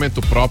estacionamento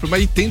próprio,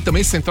 mas tem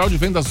também central de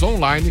vendas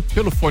online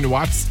pelo fone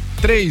WhatsApp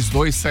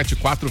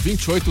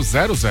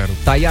 3274-2800.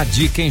 Tá aí a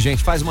dica, hein,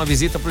 gente? Faz uma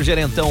visita pro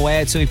gerentão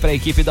Edson e pra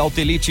equipe da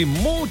Autelite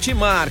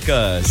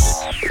Multimarcas.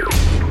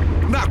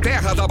 Na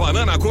terra da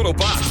banana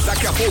Corupá,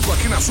 daqui a pouco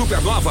aqui na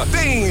Supernova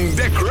tem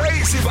The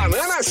Crazy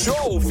Banana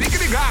Show. Fique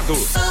ligado.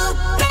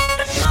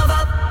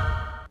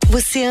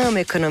 Você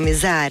ama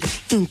economizar?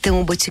 Então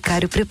o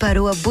Boticário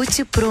preparou a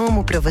Boti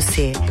Promo pra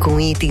você, com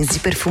itens de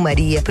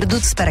perfumaria,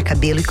 produtos para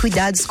cabelo e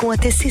cuidados com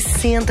até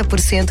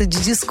 60% de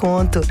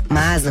desconto.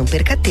 Mas não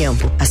perca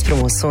tempo. As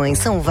promoções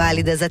são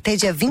válidas até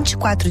dia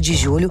 24 de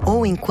julho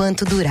ou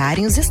enquanto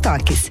durarem os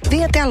estoques.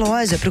 Venha até a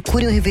loja,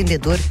 procure um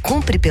revendedor,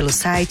 compre pelo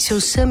site ou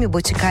chame o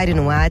Boticário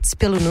no WhatsApp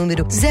pelo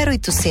número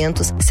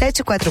 0800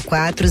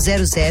 744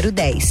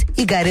 0010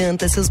 e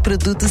garanta seus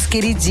produtos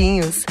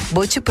queridinhos.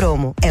 Boti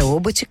Promo é o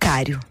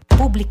Boticário.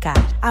 Publicar,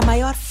 a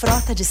maior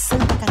frota de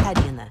Santa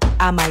Catarina,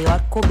 a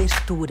maior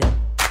cobertura.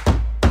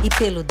 E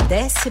pelo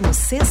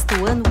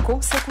 16º ano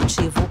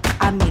consecutivo,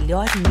 a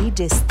melhor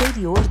mídia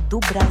exterior do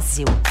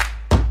Brasil.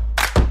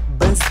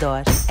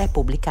 Buzzdoor é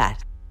publicar.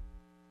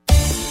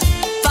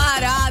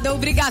 Parada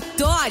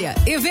obrigatória.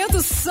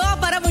 Evento só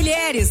para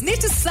mulheres.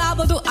 Neste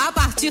sábado, a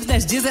partir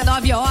das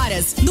 19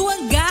 horas, no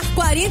Hangar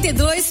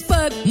 42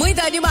 Pub.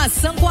 Muita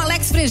animação com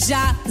Alex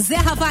Frejá, Zé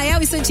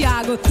Rafael e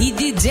Santiago e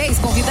DJs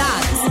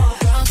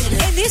convidados.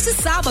 É neste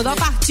sábado, a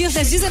partir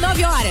das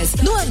 19 horas,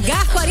 no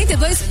Hangar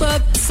 42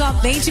 Pub,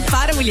 somente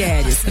para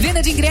mulheres.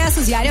 Venda de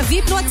ingressos e área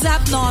VIP no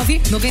WhatsApp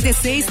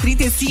 996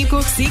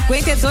 35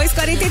 52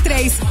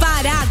 43.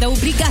 Parada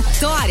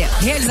obrigatória.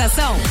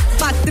 Realização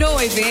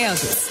Patroa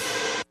Eventos.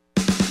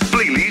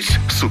 Playlist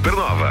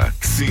Supernova.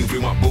 Sempre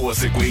uma boa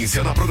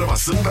sequência na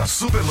programação da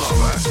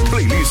Supernova.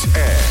 Playlist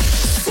é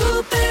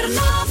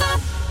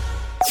Supernova.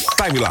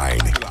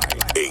 Timeline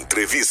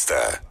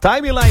Entrevista.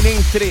 Timeline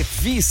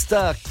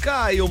Entrevista,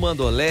 Caio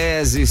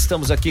Mandolesi.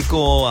 Estamos aqui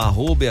com a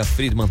Rubia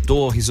Friedemann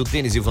Torres, o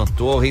Dennis Ivan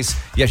Torres,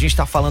 e a gente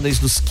tá falando aí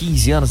dos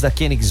 15 anos da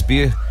Konigs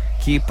Bier,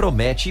 que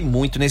promete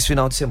muito nesse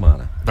final de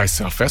semana. Vai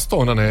ser uma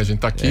festona, né? A gente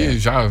tá aqui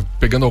já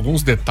pegando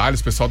alguns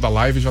detalhes, o pessoal da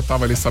live já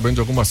tava ali sabendo de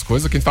algumas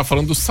coisas, que a gente tá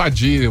falando do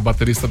Sadi, o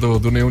baterista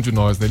do Nenhum de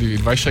Nós, né? Ele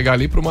vai chegar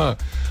ali pra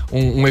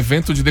um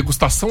evento de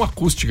degustação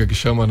acústica, que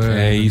chama,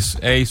 né?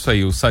 É isso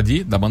aí, o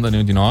Sadi, da banda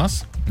Nenhum de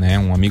Nós, né?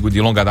 Um amigo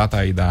de longa data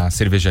aí da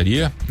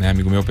cervejaria, né?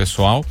 Amigo meu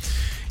pessoal.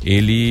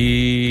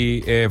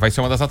 Ele vai ser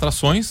uma das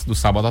atrações do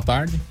sábado à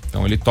tarde.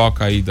 Então ele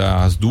toca aí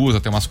das 2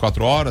 até umas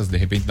 4 horas, de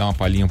repente dá uma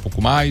palhinha um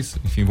pouco mais,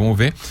 enfim, vamos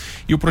ver.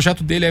 E o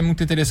projeto dele é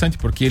muito interessante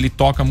porque ele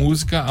toca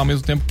música ao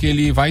mesmo tempo que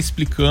ele vai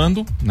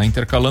explicando, né,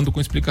 intercalando com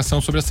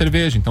explicação sobre a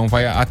cerveja. Então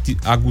vai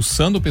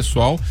aguçando o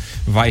pessoal,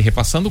 vai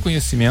repassando o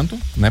conhecimento,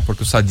 né?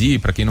 Porque o Sadi,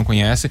 para quem não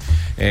conhece,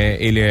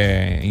 ele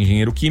é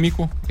engenheiro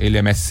químico, ele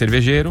é mestre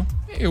cervejeiro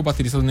e o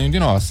baterista do Nenhum de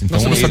Nós. Então,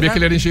 eu não sabia que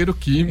ele era engenheiro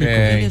químico.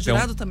 Ele é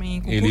jurado também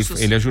em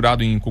concursos. Ele é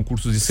jurado em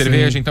concursos de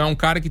cerveja, então é um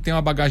cara que tem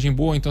uma bagagem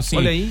boa. Então, assim,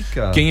 olha aí,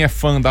 cara. Quem é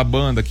fã da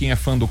banda, quem é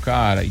fã do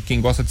cara e quem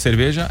gosta de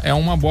cerveja, é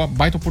uma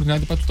baita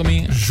oportunidade para tu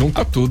também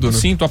junta tudo, né?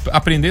 Sim, tu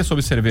aprender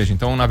sobre cerveja.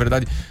 Então, na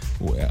verdade,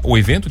 o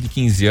evento de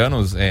 15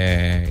 anos,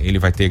 ele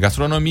vai ter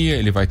gastronomia,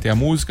 ele vai ter a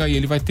música e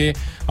ele vai ter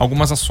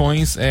algumas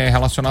ações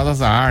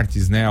relacionadas a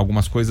artes, né?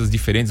 Algumas coisas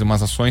diferentes,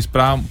 umas ações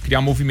para criar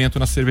movimento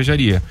na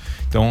cervejaria.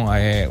 Então,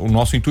 o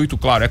nosso intuito,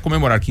 claro, é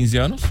comemorar 15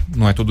 anos,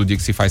 não é todo dia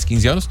que se faz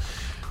 15 anos,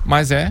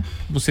 mas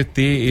você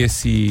ter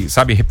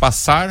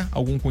repassar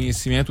algum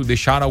conhecimento,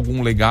 deixar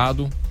algum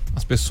legado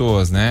às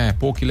pessoas, né?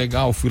 Pô, que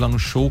legal, fui lá no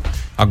show,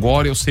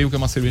 agora eu sei o que é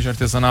uma cerveja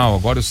artesanal,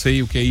 agora eu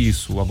sei o que é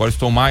isso, agora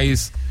estou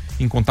mais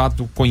em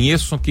contato,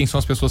 conheço quem são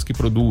as pessoas que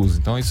produzem.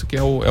 Então isso que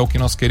é o que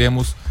nós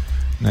queremos,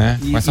 né,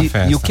 com essa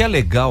festa. E o que é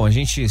legal, a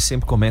gente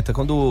sempre comenta,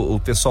 quando o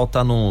pessoal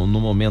tá no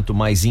momento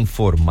mais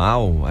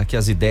informal, é que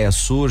as ideias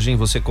surgem,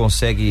 você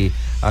consegue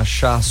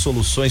achar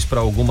soluções para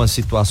algumas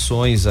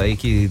situações aí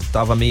que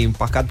tava meio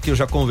empacado, porque eu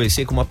já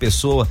conversei com uma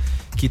pessoa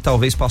que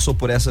talvez passou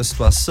por essa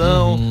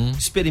situação,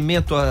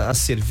 experimento a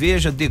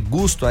cerveja,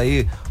 degusto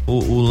aí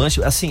o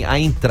lanche, assim, a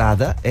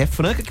entrada é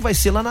franca, que vai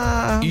ser lá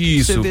na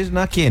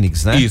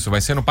Konigs, né? Isso,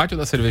 vai ser no pátio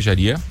da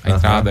cervejaria, a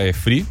entrada é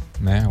free,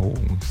 né, ou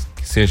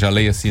que seja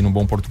lei assim no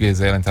bom português,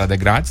 a entrada é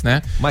grátis,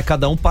 né? Mas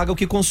cada um paga o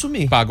que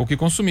consumir. Paga o que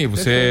consumir.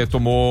 Você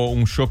tomou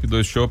um chopp,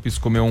 2 chopps,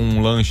 comeu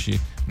um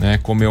lanche, né?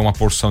 Comeu uma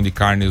porção de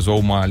carnes ou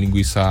uma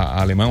linguiça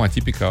alemã, uma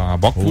típica, a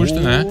Bockwurst,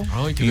 né?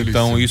 Ai, que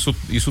então delícia.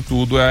 isso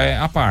tudo é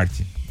a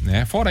parte,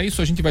 né? Fora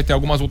isso, a gente vai ter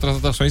algumas outras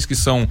atrações que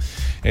são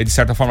de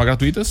certa forma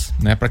gratuitas,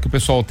 né? Para que o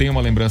pessoal tenha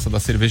uma lembrança da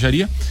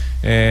cervejaria.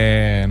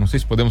 Não sei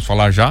se podemos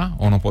falar já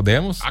ou não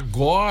podemos.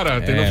 Agora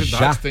tem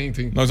novidades,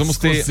 tem nós vamos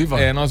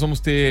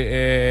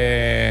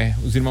ter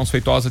os irmãos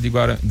Feitosa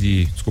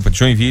de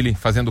Joinville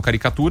fazendo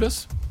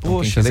caricaturas. Então,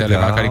 poxa, quem quiser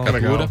legal, levar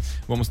caricatura, legal.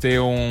 vamos ter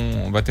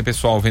vai ter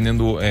pessoal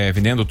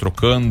vendendo,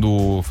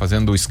 trocando,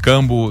 fazendo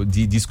escambo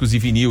de discos de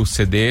vinil,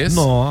 CDs.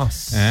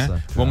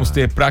 Nossa. Vamos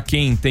ter, para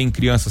quem tem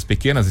crianças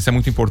pequenas, isso é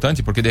muito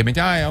importante, porque de repente,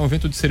 é um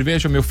evento de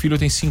cerveja, meu filho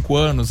tem 5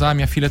 anos,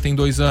 minha filha tem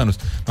 2 anos.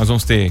 Nós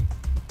vamos ter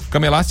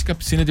cama elástica,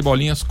 piscina de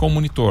bolinhas com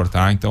monitor,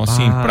 tá? Então,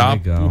 assim, para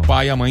o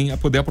pai e a mãe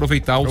poder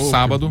aproveitar o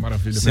sábado.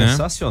 Maravilha. Né?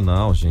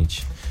 Sensacional,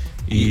 gente.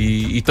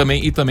 E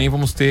também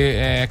vamos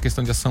ter a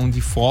questão de ação de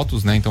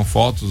fotos, né? Então,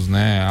 fotos,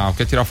 né?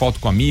 Quer tirar foto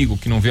com amigo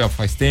que não vê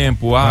faz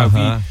tempo, eu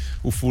vi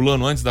o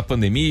fulano antes da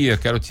pandemia,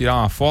 quero tirar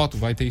uma foto,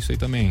 vai ter isso aí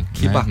também.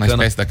 Que né? bacana. Na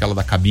espécie daquela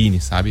da cabine,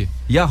 sabe?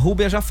 E a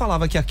Rubia já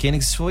falava que a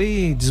Konigs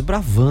foi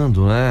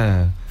desbravando,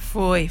 né?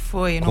 Foi.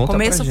 No Conta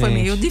começo pra foi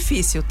gente. meio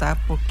difícil, tá?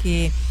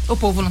 Porque o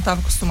povo não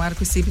estava acostumado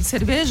com esse tipo de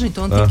cerveja,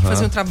 então tem que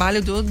fazer um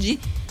trabalho de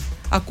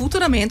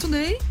aculturamento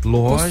de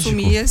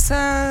consumir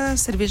essa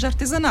cerveja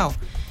artesanal.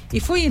 E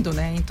foi indo,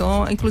 né?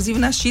 Então, inclusive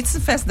na Cheats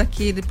Fest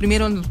daqui, do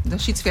primeiro ano da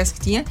Cheats Fest que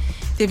tinha,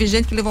 teve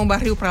gente que levou um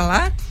barril pra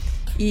lá,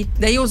 e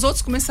daí os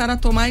outros começaram a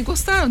tomar e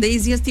gostaram. Daí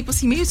eles iam, tipo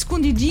assim, meio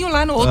escondidinho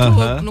lá no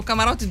outro, no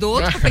camarote do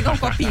outro, pra pegar um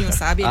copinho,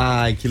 sabe?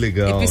 Ai, que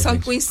legal. E o pessoal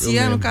gente, que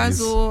conhecia, no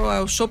caso,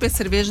 o chopp e a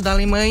cerveja da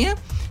Alemanha,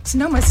 disse,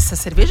 não, mas essa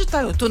cerveja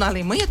eu tô na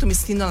Alemanha, tô me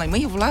sentindo na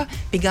Alemanha, eu vou lá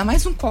pegar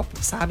mais um copo,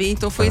 sabe?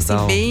 Então foi assim,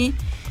 bem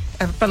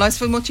para nós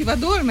foi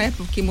motivador, né?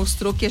 Porque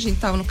mostrou que a gente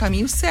estava no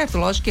caminho certo.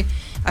 Lógico que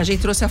a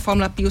gente trouxe a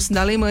Fórmula Pilsen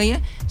da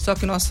Alemanha, só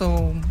que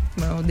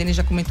o Denis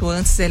já comentou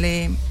antes,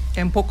 ele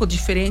é um pouco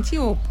diferente,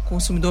 o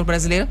consumidor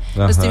brasileiro.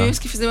 Nós tivemos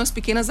que fazer umas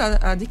pequenas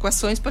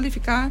adequações para ele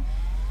ficar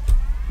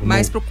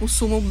mais para o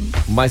consumo...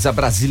 mais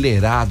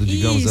abrasileirado,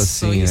 digamos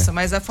assim. Isso,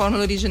 mas a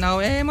fórmula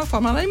original é uma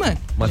fórmula alemã.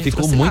 Mas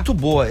ficou muito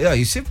boa. E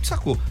aí você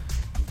sacou.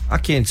 A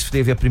Konigs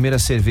teve a primeira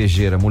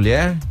cervejeira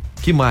mulher.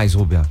 Que mais,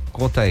 Rubia?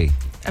 Conta aí.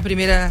 A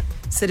primeira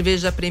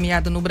cerveja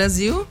premiada no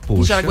Brasil,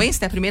 em Jaraguense,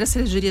 né? A primeira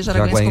cervejaria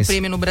jaraguense com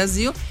prêmio no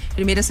Brasil,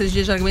 primeira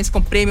cervejaria jaraguense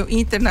com prêmio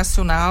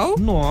internacional.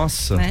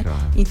 Nossa, né? cara.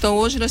 Então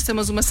hoje nós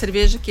temos uma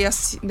cerveja que é,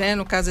 né,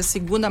 no caso, é a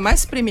segunda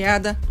mais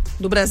premiada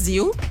do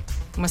Brasil.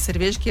 Uma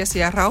cerveja que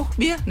é a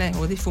Rubia, né?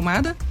 Ou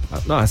defumada.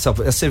 Não,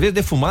 essa cerveja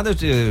defumada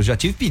eu já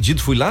tive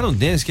pedido. Fui lá no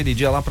Dennis aquele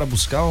dia lá pra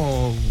buscar.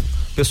 O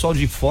pessoal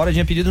de fora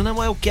tinha pedido,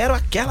 não, eu quero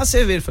aquela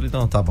cerveja. Falei,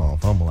 não, tá bom,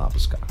 vamos lá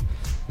buscar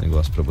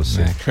negócio pra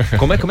você.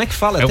 Como é que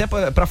fala? Até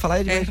pra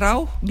falar... É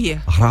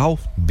Rubia.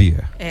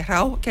 Rubia.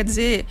 Rau quer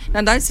dizer, na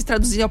verdade, se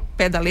traduzir ao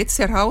pé da letra,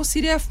 ser Rau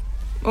seria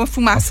uma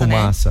fumaça,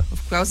 né?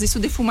 Por causa disso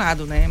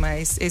defumado, né?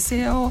 Mas esse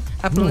é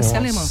a pronúncia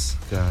alemã.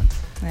 Cara.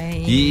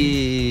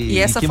 E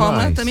essa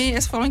fórmula também,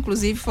 essa fórmula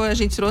inclusive a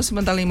gente trouxe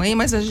uma da Alemanha,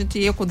 mas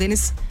eu com o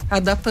Dennis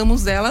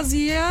adaptamos elas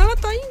e ela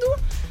tá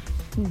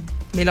indo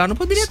melhor não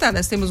poderia estar.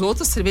 Nós temos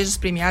outras cervejas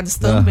premiadas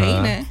também,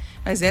 né?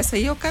 Mas essa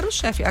aí é o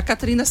carro-chefe. A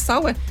Catarina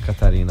Sauer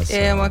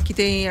é uma que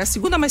tem a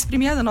segunda mais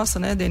premiada nossa,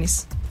 né,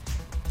 Dennis?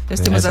 Nós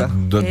temos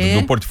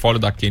do portfólio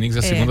da Konigs,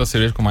 a segunda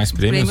cerveja com mais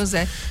prêmios.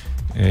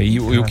 E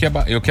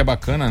o que é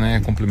bacana,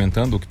 né,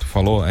 complementando o que tu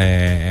falou,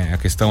 a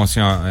questão assim,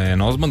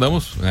 nós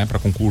mandamos, né, para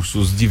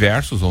concursos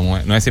diversos, ou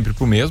não é sempre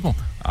pro mesmo.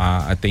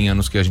 Tem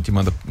anos que a gente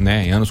manda,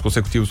 né, em anos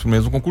consecutivos pro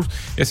mesmo concurso.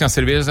 E assim, as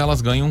cervejas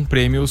elas ganham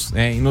prêmios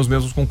nos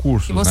mesmos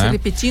concursos. E vão se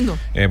repetindo?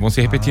 Vão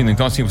se repetindo.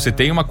 Então, assim, você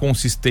tem uma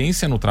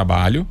consistência no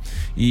trabalho,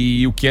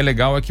 e o que é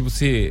legal é que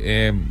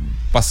você,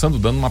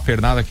 dando uma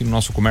pernada aqui no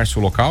nosso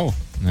comércio local,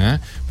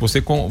 né?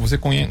 Você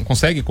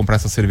consegue comprar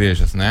essas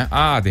cervejas, né?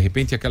 De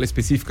repente aquela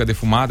específica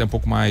defumada é um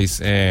pouco mais,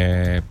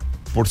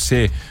 por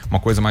ser uma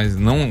coisa mais,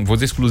 não vou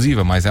dizer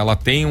exclusiva, mas ela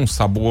tem um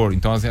sabor.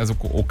 Então às vezes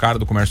o cara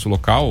do comércio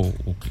local,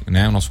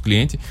 né, o nosso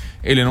cliente,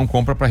 ele não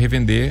compra para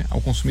revender ao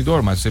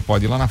consumidor, mas você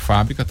pode ir lá na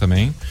fábrica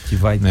também,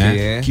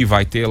 que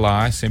vai ter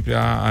lá sempre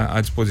à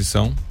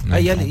disposição, né?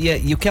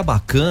 E o que é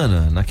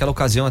bacana, naquela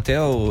ocasião até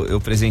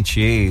eu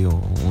presenteei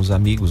uns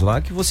amigos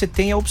lá, que você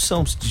tem a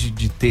opção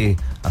de ter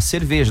a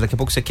cerveja, daqui a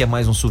pouco você quer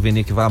mais um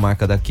souvenir que vai a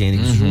marca da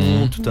Konigs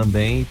junto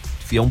também.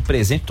 É um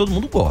presente que todo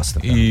mundo gosta,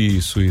 cara.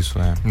 Isso,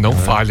 Não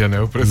falha, né?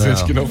 O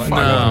presente que não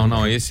falha.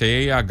 Não, esse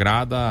aí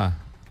agrada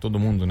todo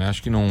mundo, né?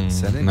 Acho que não,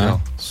 isso é legal. Né?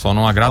 Só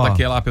não agrada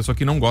aquela pessoa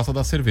que não gosta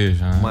da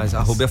cerveja, né? Mas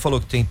a Rubia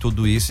falou que tem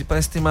tudo isso e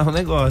parece que tem mais um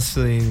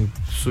negócio aí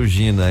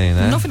surgindo aí,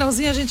 né? No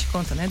finalzinho a gente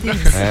conta, né,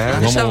 Denis?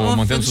 Vamos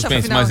mantendo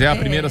suspense, mas é a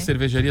primeira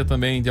cervejaria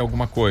também de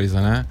alguma coisa,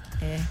 né?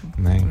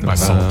 Né? Então, mas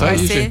solta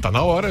aí, gente, tá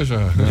na hora já.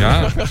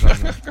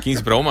 Já?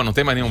 15 para 1, não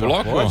tem mais nenhum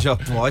bloco? Já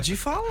pode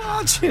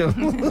falar, tio.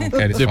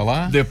 Queres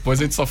falar? Depois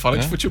a gente só fala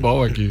de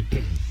futebol aqui.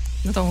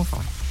 Então vamos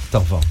falar.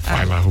 Então vamos.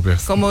 Vai lá,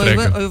 Roberto. Como o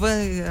Ivan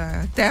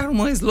até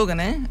arrumou um slogan,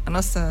 né?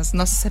 As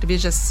nossas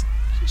cervejas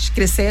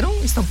cresceram,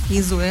 estão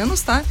 15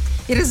 anos, tá?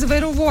 E eles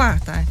resolveram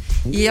voar, tá?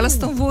 E elas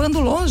estão voando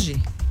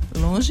longe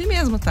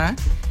mesmo, tá?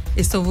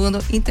 Estão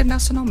voando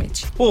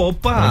internacionalmente.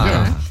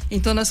 Opa!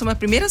 Então nós somos a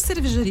primeira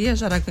cervejaria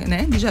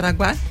de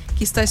Jaraguá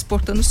que está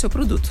exportando o seu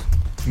produto.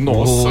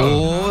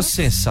 Nossa!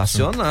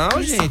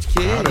 Sensacional, gente.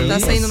 Que tá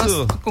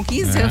saindo com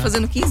 15 anos,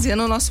 fazendo 15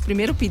 anos, o nosso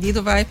primeiro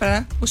pedido vai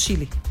para o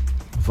Chile.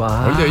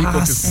 Olha aí,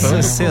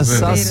 conquistando.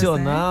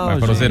 Sensacional, vai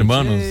para os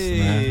hermanos,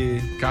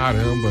 né?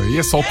 Caramba, e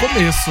é só o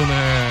começo,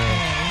 né?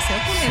 Esse é o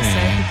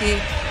começo, porque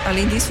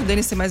além disso, o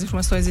Denis tem mais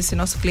informações desse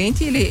nosso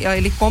cliente,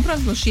 ele compra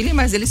no Chile,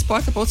 mas ele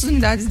exporta para outras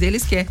unidades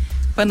deles, que é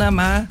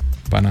Panamá,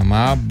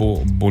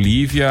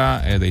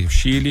 Bolívia, daí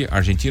Chile,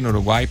 Argentina,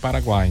 Uruguai e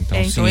Paraguai. Então,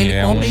 então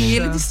ele compra e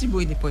ele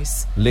distribui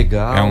depois.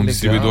 Legal. É um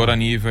distribuidor a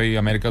nível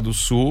América do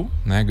Sul,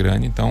 né,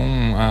 grande. Então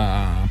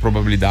a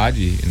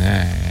probabilidade,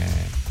 né,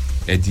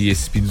 é de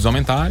esses pedidos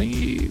aumentarem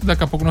e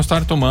daqui a pouco nós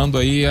estar tomando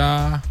aí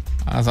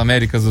as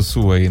Américas do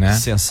Sul aí, né?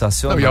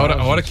 Sensacional. Não, e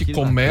a hora que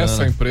começa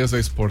bacana. A empresa a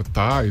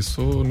exportar,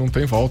 isso não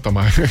tem volta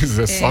mais,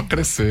 só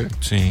crescer.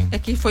 Sim. É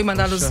que foi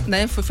mandado,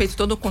 né? Foi feito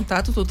todo o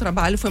contato, todo o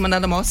trabalho, foi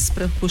mandado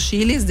amostras para o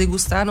Chile, eles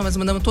degustaram, nós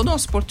mandamos todo o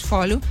nosso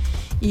portfólio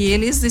e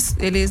eles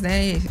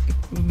né,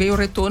 veio o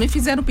retorno e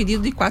fizeram o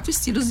pedido de 4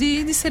 estilos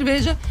de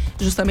cerveja.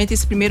 Justamente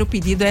esse primeiro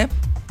pedido é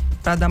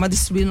para dar uma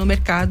distribuída no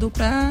mercado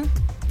para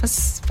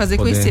fazer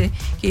conhecer.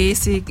 Que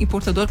esse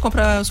importador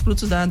compra os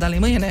produtos da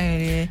Alemanha,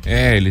 né?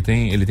 Ele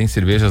tem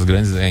cervejas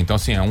grandes. Então,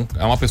 assim,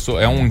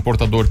 é um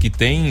importador que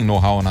tem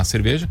know-how na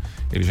cerveja.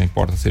 Ele já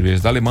importa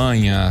cervejas da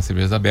Alemanha,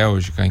 cervejas da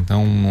Bélgica.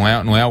 Então,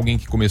 não é alguém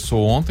que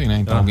começou ontem, né?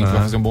 Então, alguém que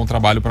vai fazer um bom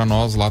trabalho para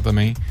nós lá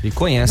também. E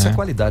conhece a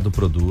qualidade do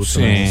produto.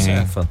 Sim. Né? Isso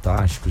é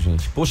fantástico,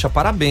 gente. Poxa,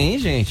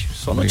 parabéns, gente.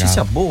 Só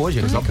notícia boa hoje.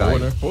 Coisa boa,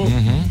 né? Pô,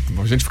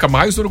 a gente fica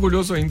mais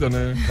orgulhoso ainda,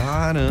 né?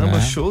 Caramba,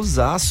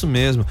 showzaço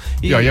mesmo.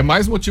 E aí é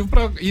mais motivo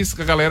pra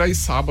a galera ir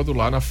sábado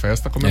lá na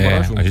festa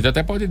comemorar junto. A gente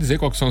até pode dizer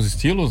quais são os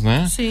estilos,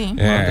 né? Sim.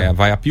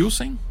 Vai a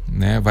Pilsen,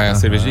 né? Vai a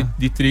cerveja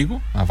de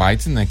trigo, a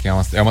Weizen, né? Que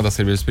é uma das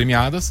cervejas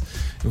premiadas.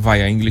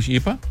 Vai a English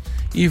IPA.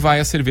 E vai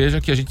a cerveja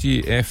que a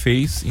gente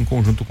fez em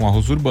conjunto com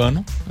arroz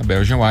urbano, a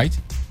Belgian White,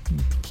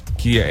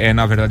 que é,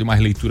 na verdade, uma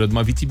releitura de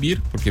uma Witbier,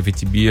 porque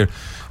Witbier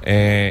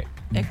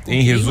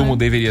em resumo,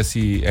 deveria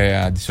se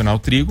adicionar o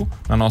trigo.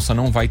 Na nossa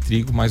não vai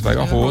trigo, mas vai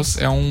o arroz.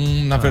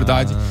 Na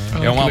verdade,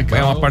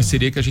 é uma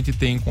parceria que a gente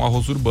tem com o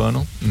arroz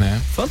urbano, né?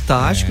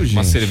 Fantástico, gente.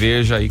 Uma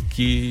cerveja aí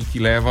que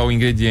leva o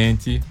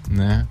ingrediente,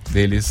 né,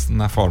 deles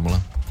na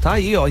fórmula. Tá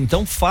aí, ó.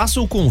 Então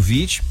faça o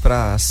convite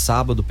para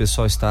sábado o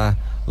pessoal estar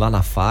lá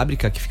na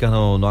fábrica, que fica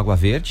no Água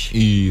Verde.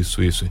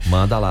 Isso.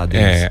 Manda lá,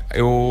 Dennis.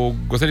 Eu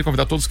gostaria de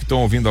convidar todos que estão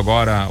ouvindo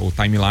agora o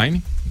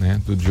timeline, né,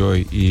 do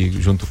Joey e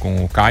junto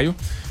com o Caio,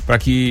 para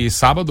que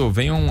sábado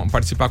venham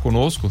participar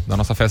conosco da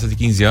nossa festa de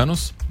 15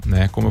 anos,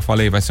 né? Como eu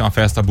falei, vai ser uma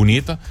festa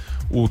bonita.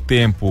 O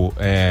tempo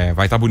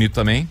vai estar bonito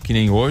também, que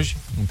nem hoje.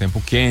 Um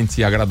tempo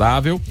quente e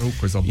agradável.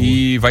 Coisa boa.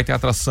 E vai ter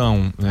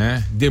atração,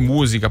 né, de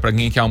música para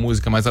quem quer uma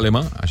música mais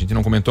alemã. A gente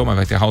não comentou, mas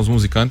vai ter House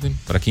Musikanten.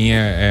 Para quem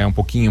é um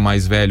pouquinho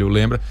mais velho,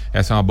 lembra.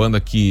 Essa é uma banda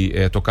que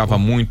tocava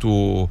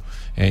muito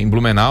em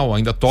Blumenau,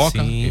 ainda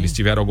toca. Sim. Eles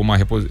tiveram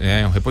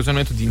um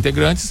reposicionamento de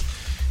integrantes.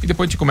 E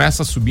depois a gente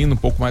começa subindo um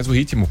pouco mais o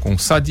ritmo com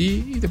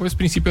Sadi e depois o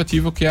Princípio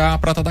Ativo, que é a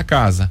Prata da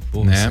Casa.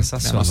 Né?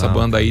 É a nossa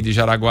banda aí de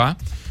Jaraguá.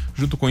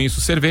 Junto com isso,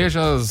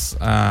 cervejas,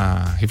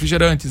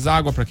 refrigerantes,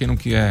 água para quem não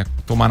quer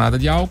tomar nada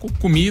de álcool,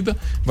 comida,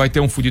 vai ter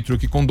um food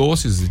truck com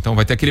doces, então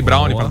vai ter aquele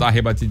brownie para dar a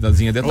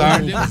rebatidazinha de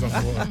tarde.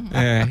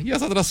 E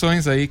as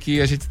atrações aí que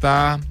a gente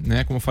tá,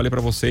 né, como eu falei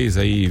para vocês,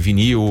 aí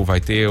vinil,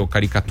 vai ter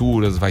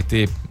caricaturas, vai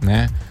ter,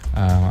 né,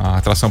 a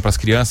atração para as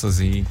crianças,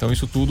 e então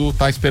isso tudo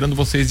tá esperando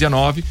vocês dia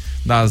 9,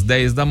 das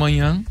 10 da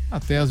manhã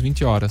até as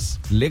 20 horas.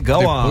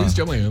 Legal, depois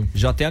de amanhã.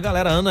 Já tem a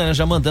galera, Ana,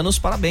 já mandando os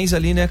parabéns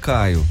ali, né,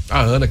 Caio?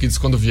 A Ana que diz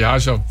que quando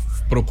viaja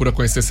procura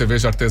conhecer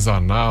cerveja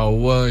artesanal.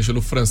 O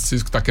Ângelo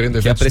Francisco tá querendo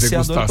evento de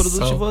degustação.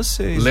 Produto de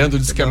vocês, Leandro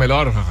diz que é a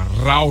melhor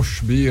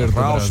Rausch Bier do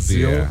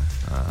Brasil. Beer.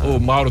 O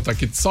Mauro tá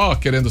aqui só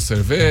querendo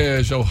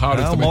cerveja. O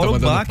Harold também tá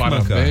mandando Bachmann,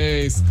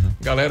 parabéns.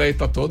 A galera aí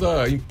tá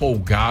toda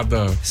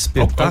empolgada.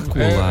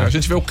 Espetacular. A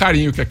gente vê o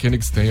carinho que a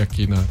Konigs tem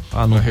aqui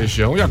na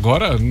região e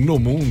agora no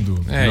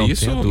mundo.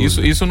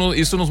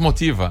 Isso nos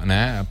motiva,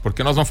 né?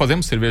 Porque nós não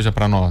fazemos cerveja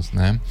para nós,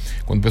 né?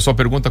 Quando o pessoal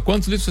pergunta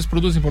quantos litros vocês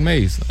produzem por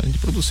mês, a gente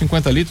produz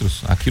 50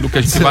 litros. Aquilo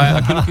que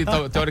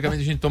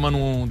teoricamente a gente toma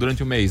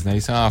durante o mês, né?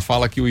 Isso é uma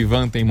fala que o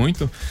Ivan tem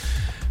muito.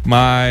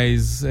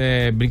 Mas,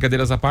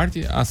 brincadeiras à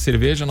parte, a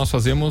cerveja nós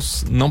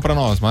fazemos não para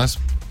nós, mas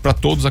para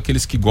todos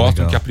aqueles que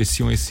gostam, que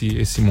apreciam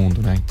esse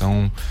mundo, né?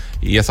 Então,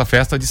 e essa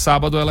festa de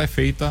sábado ela é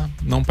feita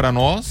não para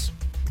nós,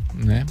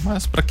 né?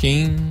 Mas para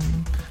quem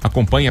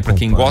acompanha, para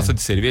quem gosta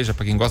de cerveja,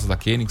 para quem gosta da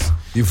Konigs.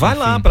 E vai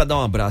lá para dar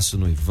um abraço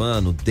no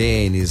Ivan, no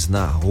Dennis,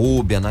 na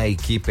Rubia, na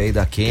equipe aí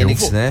da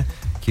Konigs, né?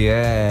 Que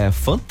é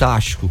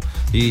fantástico.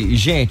 E,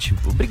 gente,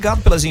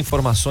 obrigado pelas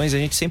informações. A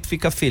gente sempre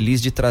fica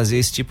feliz de trazer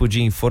esse tipo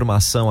de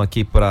informação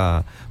aqui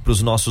para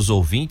os nossos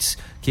ouvintes,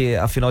 que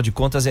afinal de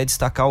contas é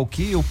destacar o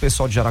que o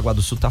pessoal de Jaraguá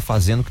do Sul está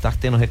fazendo, que está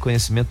tendo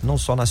reconhecimento não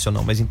só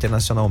nacional, mas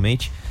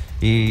internacionalmente.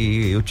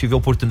 E eu tive a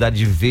oportunidade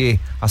de ver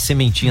a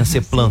sementinha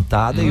ser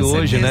plantada e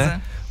hoje,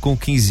 né? Com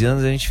 15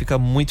 anos a gente fica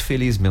muito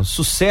feliz mesmo.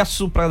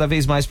 Sucesso cada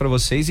vez mais para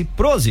vocês e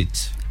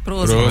prosit.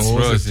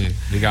 Prosit.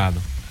 Obrigado.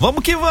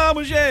 Vamos que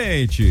vamos,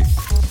 gente!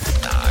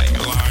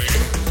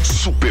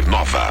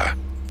 Supernova.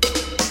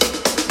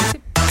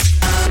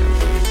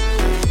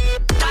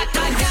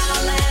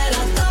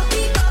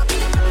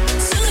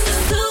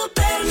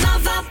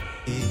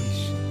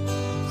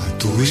 A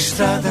tua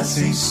estrada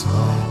sem sol.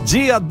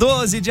 Dia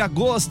 12 de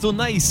agosto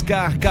na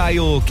Scar,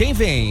 Caio. Quem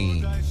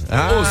vem?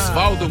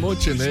 Osvaldo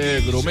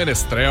Montenegro, o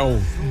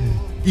Menestrel.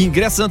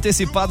 Ingressos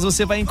antecipados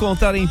você vai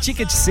encontrar em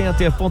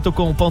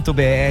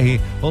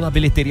ticketcenter.com.br ou na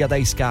bilheteria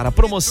da Scar. A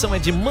promoção é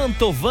de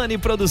Mantovani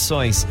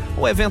Produções,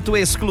 um evento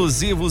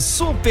exclusivo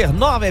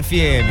Supernova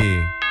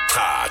FM.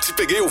 Te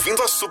peguei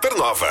ouvindo a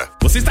Supernova.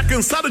 Você está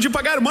cansado de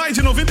pagar mais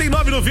de R$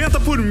 99,90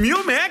 por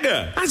 1000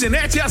 mega? A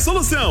Genet é a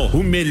solução.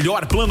 O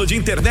melhor plano de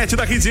internet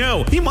da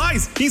região. E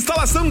mais,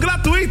 instalação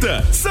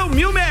gratuita. São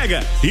 1000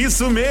 mega.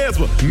 Isso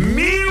mesmo,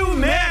 1000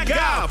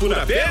 mega por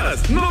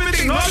apenas R$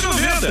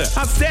 99,90.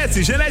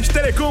 Acesse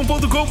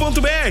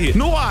genettelecom.com.br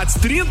no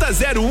WhatsApp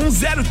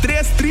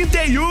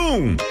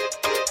 30010331.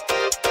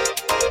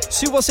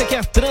 Se você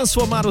quer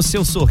transformar o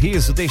seu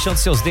sorriso, deixando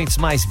seus dentes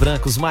mais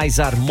brancos, mais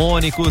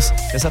harmônicos,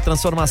 essa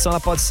transformação ela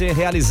pode ser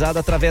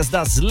realizada através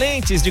das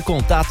lentes de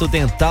contato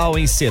dental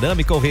em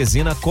cerâmica ou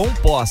resina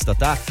composta,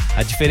 tá?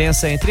 A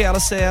diferença entre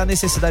elas é a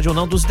necessidade ou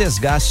não dos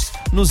desgastes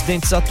nos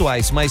dentes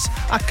atuais, mas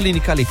a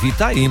Clínica Levi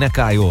tá aí, né,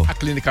 Caio? A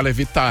Clínica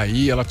Levi tá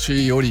aí, ela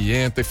te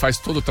orienta e faz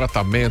todo o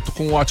tratamento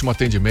com um ótimo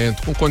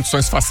atendimento, com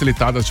condições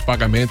facilitadas de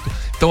pagamento.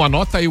 Então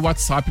anota aí o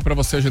WhatsApp para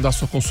você agendar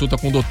sua consulta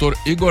com o Dr.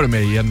 Igor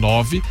Mei, é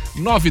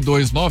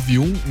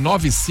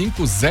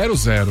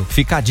 992919500.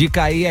 Fica a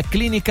dica aí, é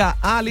Clínica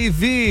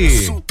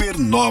Levi.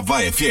 Supernova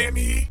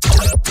FM.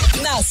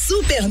 Na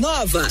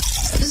Supernova,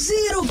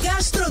 Giro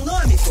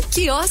Gastronômico.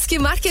 Quiosque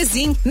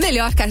Marquezim,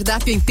 melhor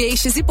cardápio em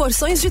peixes e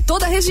porções de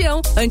toda a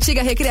região.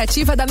 Antiga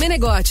Recreativa da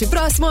Menegote,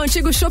 próximo ao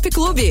antigo Shop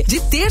Clube.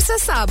 De terça a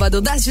sábado,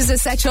 das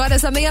 17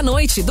 horas à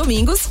meia-noite.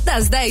 Domingos,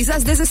 das 10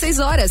 às 16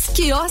 horas.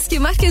 Quiosque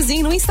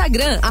Marquezim no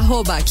Instagram,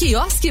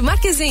 @Quiosque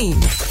Marquezim.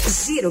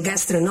 Giro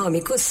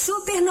Gastronômico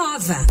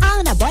Supernova.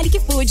 A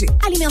Anabolic Food,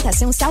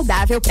 alimentação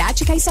saudável,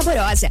 prática e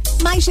saborosa.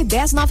 Mais de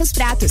 10 novos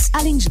pratos,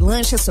 além de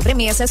lanches,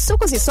 sobremesas,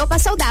 sucos e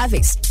sopas saudáveis.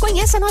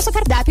 Conheça nosso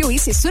cardápio e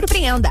se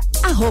surpreenda.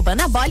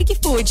 @Anabolic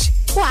Food.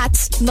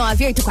 WhatsApp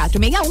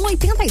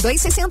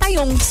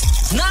 984618261.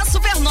 Na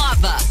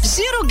Supernova,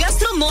 Giro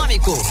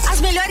Gastronômico.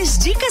 As melhores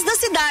dicas da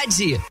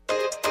cidade.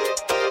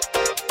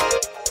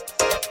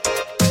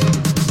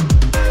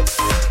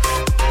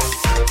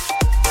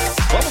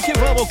 Vamos que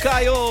vamos,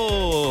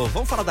 Caio!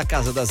 Vamos falar da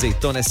Casa da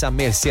Azeitona, essa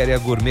mercearia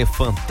gourmet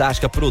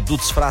fantástica,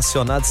 produtos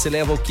fracionados, você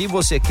leva o que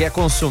você quer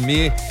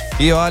consumir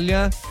e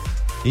olha...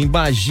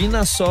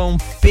 Imagina só um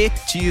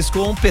petisco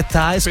ou um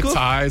petasco.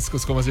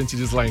 Petascos, como a gente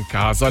diz lá em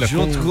casa. Olha,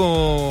 junto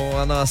com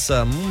a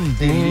nossa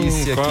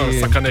delícia aqui.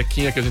 Essa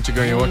canequinha que a gente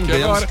ganhou aqui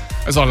agora.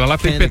 Mas olha, lá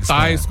tem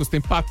petascos, tem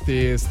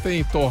patês,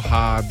 tem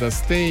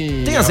torradas,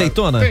 tem... Tem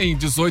azeitona? Tem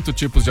 18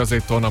 tipos de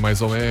azeitona,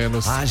 mais ou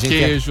menos.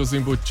 Queijos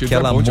embutidos.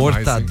 Aquela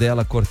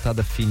mortadela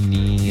cortada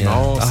fininha.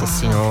 Nossa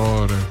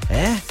senhora.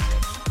 É?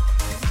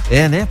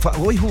 É, né?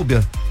 Oi,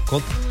 Rubia.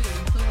 Conta...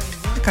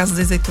 Casa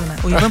da Azeitona.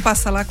 O Ivan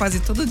passa lá quase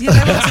todo dia,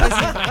 leva as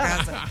coisinhas pra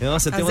casa.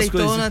 Nossa, tem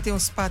azeitona, umas coisas... tem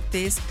uns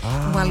patês,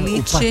 um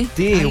alite.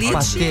 O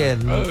patê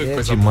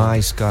é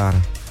demais,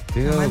 cara.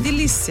 É uma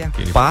delícia.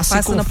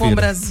 Passa no Pão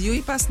Brasil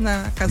e passa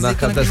na Casa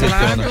da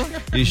Azeitona.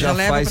 E já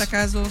leva faz... pra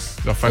casa os...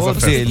 Já faz a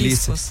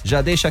delícia.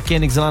 Já deixa a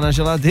Konigs lá na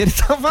geladeira e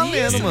tá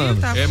valendo, mano.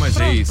 Tá mas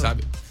aí,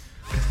 sabe...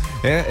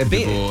 É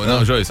bem... Tipo,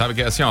 não, Joey, sabe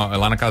que assim, ó,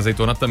 lá na Casa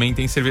Azeitona também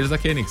tem cerveja da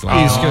Konigs.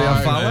 Isso que eu ia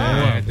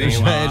falar. Tem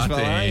lá,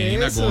 tem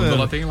na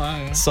gôndola, tem lá.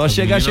 Só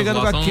chegando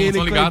com aquele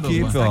com a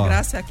equipe, ó. A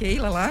Graça é a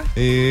Keila lá.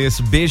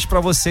 Isso, beijo pra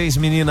vocês,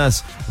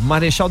 meninas.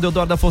 Marechal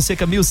Deodoro da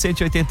Fonseca,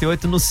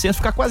 1188, no centro,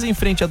 fica quase em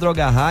frente à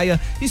Droga Raia.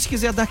 E se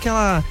quiser dar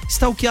aquela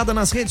stalkeada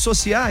nas redes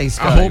sociais,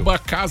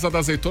 @Casa da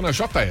Azeitona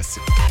JS.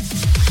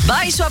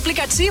 Baixe o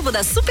aplicativo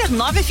da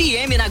Supernova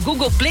FM na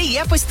Google Play e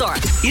Apple Store.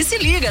 E se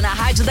liga na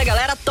rádio da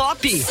galera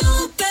top.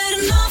 Supernova.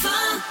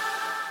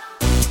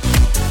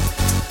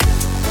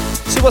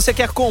 Se você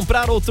quer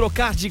comprar ou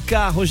trocar de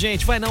carro,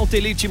 gente, vai na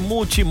Autelite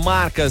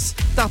Multimarcas.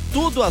 Tá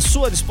tudo à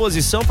sua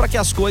disposição para que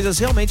as coisas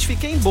realmente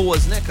fiquem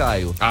boas, né,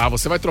 Caio?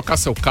 Você vai trocar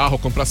seu carro,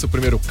 comprar seu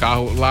primeiro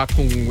carro lá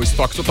com o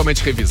estoque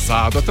totalmente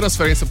revisado, a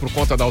transferência por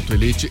conta da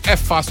Autelite. É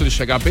fácil de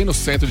chegar bem no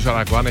centro de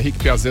Jaraguá, na Henrique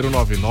Piazeiro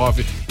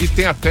 99, e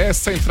tem até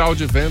central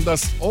de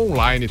vendas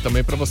online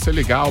também para você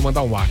ligar ou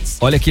mandar um WhatsApp.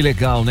 Olha que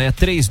legal, né?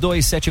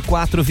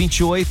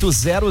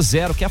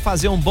 3274-2800. Quer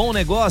fazer um bom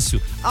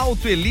negócio?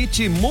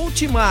 Autelite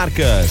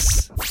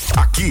Multimarcas.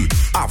 Aqui,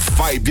 a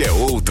vibe é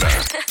outra.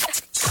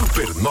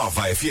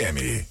 Supernova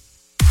FM.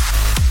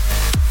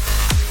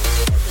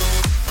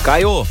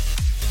 Caio,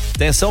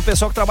 atenção,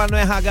 pessoal que trabalha no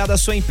RH da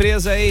sua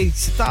empresa aí,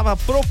 se estava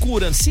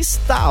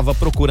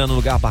procurando um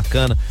lugar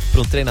bacana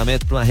para um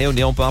treinamento, para uma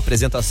reunião, para uma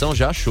apresentação,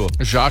 já achou?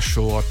 Já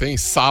achou, ó, tem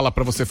sala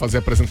para você fazer a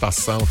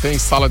apresentação, tem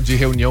sala de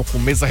reunião com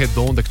mesa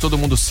redonda, que todo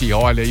mundo se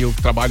olha e o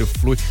trabalho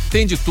flui,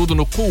 tem de tudo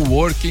no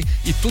coworking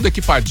e tudo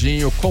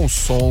equipadinho, com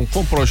som,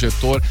 com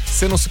projetor,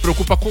 você não se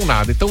preocupa com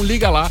nada. Então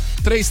liga lá,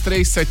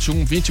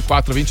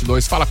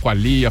 3371-2422, fala com a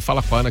Lia,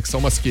 fala com a Ana, que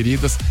são umas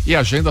queridas, e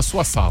agenda a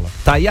sua sala.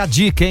 Tá aí a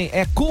dica, hein?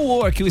 É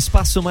coworking, o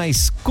espaço mais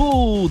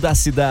cool da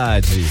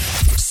cidade.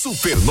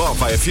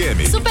 Supernova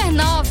FM.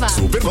 Supernova.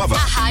 Supernova. A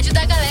rádio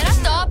da galera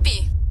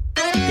top.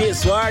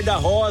 Pessoal da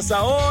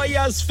roça,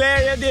 olha as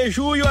férias de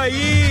julho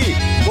aí!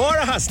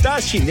 Bora arrastar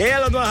a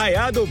chinela no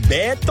arraiado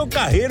Beto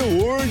Carreiro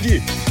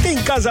World. Tem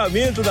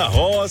casamento da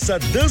roça,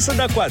 dança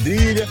da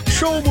quadrilha,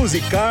 show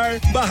musical,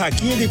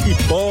 barraquinha de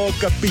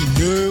pipoca,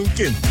 pinhão,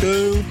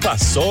 quentão,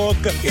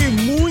 paçoca e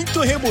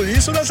muito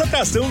rebuliço nessa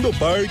atração do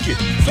parque.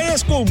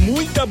 Férias com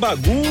muita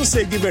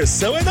bagunça e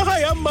diversão é no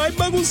arraial mais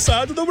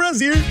bagunçado do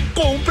Brasil.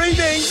 Comprem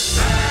bem!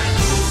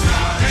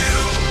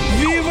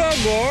 Viva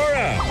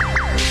agora!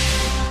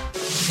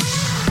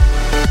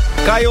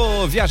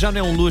 Caio, viajar não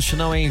é um luxo,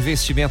 não é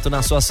investimento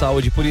na sua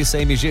saúde, por isso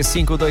a MG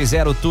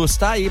 520 Tours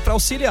está aí para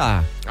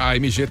auxiliar. A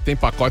MG tem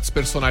pacotes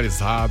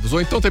personalizados,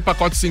 ou então tem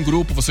pacotes em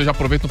grupo, você já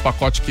aproveita um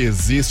pacote que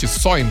existe,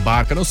 só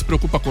embarca, não se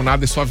preocupa com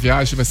nada e sua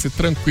viagem vai ser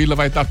tranquila,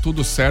 vai dar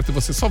tudo certo e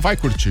você só vai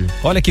curtir.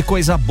 Olha que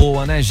coisa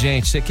boa, né,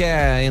 gente? Você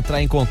quer entrar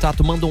em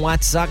contato, manda um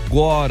WhatsApp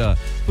agora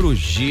pro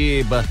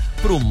Giba,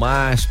 pro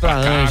Márcio, pra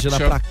Ângela,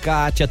 pra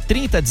Kátia,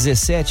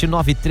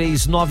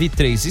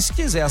 3017-9393. E se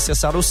quiser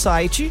acessar o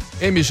site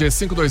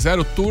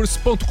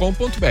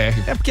mg520tours.com.br.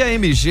 É porque a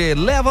MG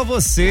leva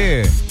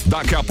você.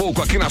 Daqui a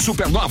pouco aqui na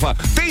Supernova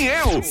tem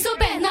eu,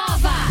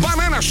 Supernova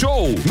Banana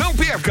Show, não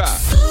perca.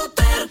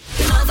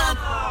 Supernova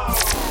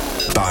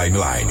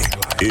Timeline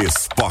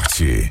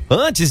Esporte.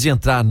 Antes de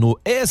entrar no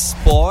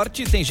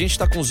esporte, tem gente que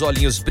tá com os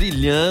olhinhos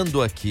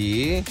brilhando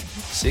aqui.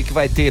 Sei que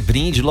vai ter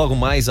brinde logo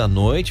mais à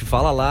noite.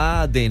 Fala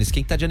lá, Dennis,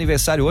 quem tá de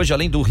aniversário hoje,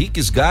 além do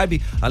Konigs Bier,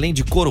 além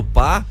de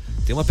Corupá,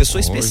 tem uma pessoa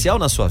especial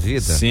na sua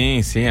vida.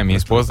 Sim, a minha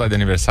esposa tá de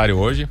aniversário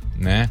hoje,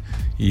 né?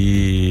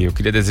 E eu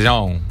queria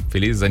desejar um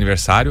feliz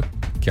aniversário,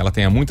 que ela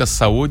tenha muita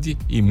saúde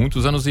e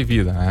muitos anos de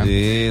vida, né?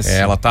 Isso.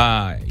 Ela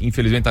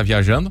infelizmente tá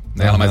viajando,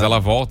 né? Mas ela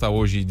volta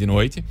hoje de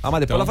noite. Ah,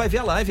 mas depois ela vai ver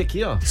a live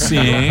aqui, ó.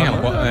 Sim, ela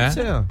pode,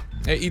 né?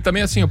 E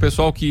também assim, o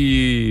pessoal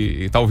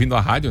que tá ouvindo a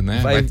rádio,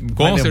 né?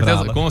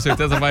 Com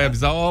certeza vai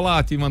avisar,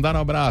 olá, te mandaram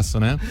um abraço,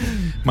 né?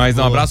 Mas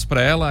um abraço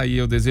pra ela e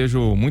eu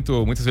desejo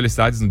muitas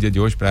felicidades no dia de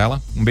hoje pra ela.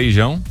 Um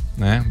beijão,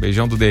 né? Um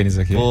beijão do Denis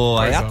aqui.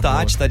 Aí a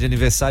Tati tá de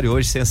aniversário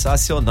hoje,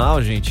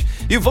 sensacional, gente.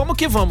 E vamos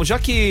que vamos, já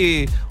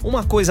que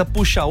uma coisa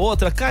puxa a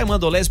outra, Caio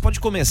Mandolesi pode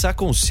começar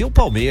com o seu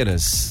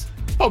Palmeiras.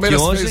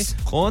 Palmeiras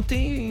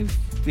ontem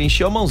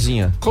encheu a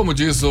mãozinha. Como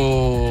diz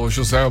o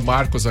José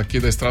Marcos aqui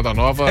da Estrada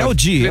Nova, é o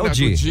Di.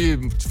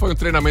 Foi um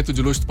treinamento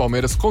de luxo do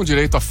Palmeiras, com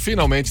direito a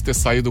finalmente ter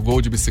saído o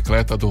gol de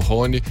bicicleta do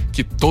Rony,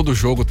 que todo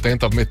jogo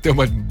tenta meter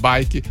uma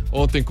bike.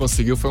 Ontem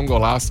conseguiu, foi um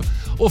golaço.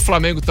 O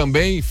Flamengo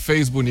também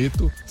fez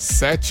bonito,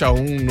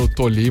 7-1 no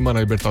Tolima,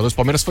 na Libertadores. O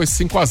Palmeiras foi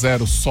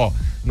 5-0 só.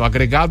 No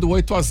agregado,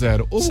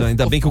 8-0.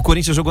 Ainda bem que o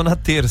Corinthians jogou na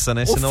terça,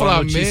 né? Senão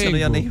a notícia não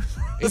ia nem...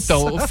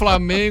 Então, o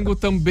Flamengo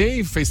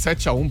também fez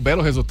 7-1,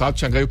 belo resultado,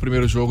 tinha ganho o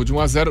primeiro jogo de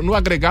 1-0, no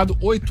agregado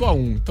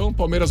 8-1. Então,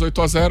 Palmeiras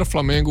 8-0,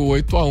 Flamengo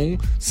 8-1.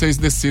 Vocês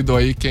decidam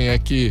aí quem é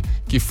que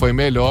foi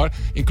melhor.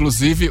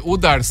 Inclusive, o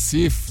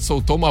Darcy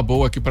soltou uma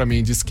boa aqui pra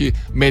mim, disse que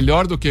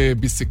melhor do que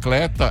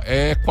bicicleta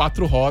é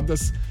 4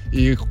 rodas.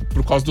 E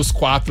por causa dos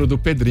 4 do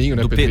Pedrinho,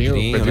 né? Pedrinho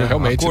né?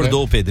 Realmente. Acordou,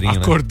 né? O Pedrinho.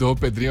 Acordou, né? O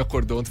Pedrinho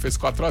acordou ontem, fez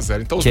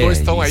 4-0. Então os dois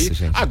estão aí.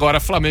 Gente. Agora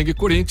Flamengo e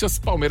Corinthians,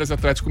 Palmeiras e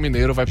Atlético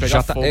Mineiro vai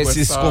pegar fogo.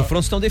 Esses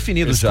confrontos estão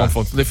definidos já. Esses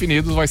confrontos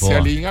definidos vai ser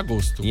ali em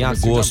agosto. Em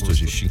agosto,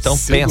 gente. Então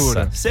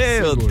pensa.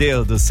 Meu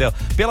Deus do céu.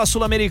 Pela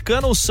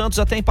Sul-Americana, o Santos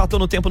até empatou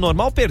no tempo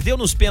normal, perdeu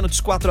nos pênaltis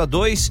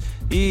 4-2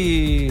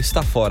 e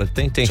está fora.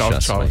 Tem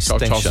chance. Tchau,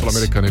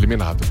 Sul-Americana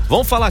eliminado.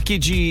 Vamos falar aqui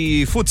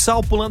de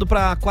futsal, pulando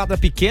pra quadra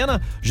pequena.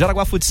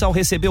 Jaraguá Futsal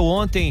recebeu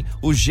ontem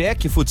o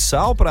Jack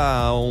Futsal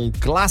para um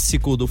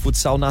clássico do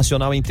futsal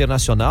nacional e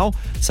internacional,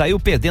 saiu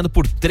perdendo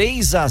por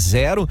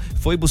 3-0,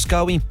 foi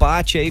buscar o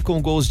empate aí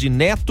com gols de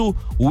Neto,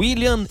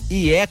 William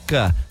e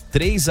Eka.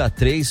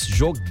 3-3,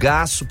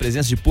 jogaço,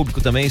 presença de público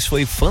também, isso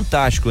foi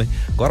fantástico, hein?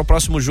 Agora o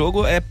próximo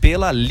jogo é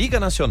pela Liga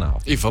Nacional.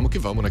 E vamos que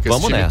vamos, né? Que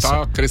esse time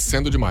tá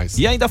crescendo demais.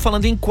 E ainda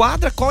falando em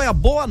quadra, qual é a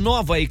boa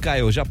nova aí,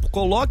 Caio? Já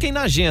coloquem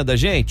na agenda,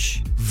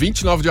 gente.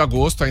 29 de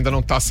agosto, ainda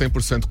não tá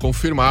 100%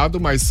 confirmado,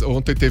 mas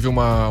ontem teve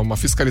uma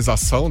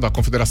fiscalização da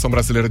Confederação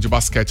Brasileira de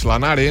Basquete lá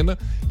na Arena,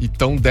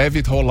 então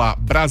deve rolar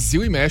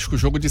Brasil e México,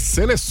 jogo de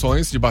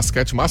seleções de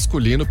basquete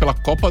masculino pela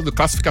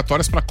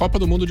classificatórias para a Copa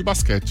do Mundo de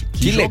Basquete.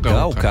 Que jogão,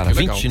 legal, cara.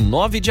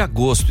 29 de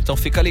agosto, então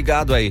fica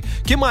ligado aí.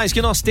 Que mais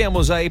que nós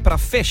temos aí pra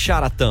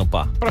fechar a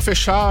tampa? Pra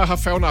fechar,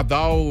 Rafael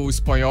Nadal, o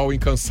espanhol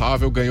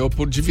incansável, ganhou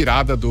de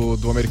virada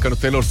do americano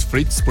Taylor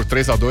Fritz por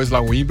 3-2 lá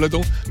em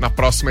Wimbledon. Na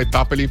próxima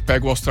etapa ele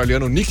pega o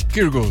australiano Nick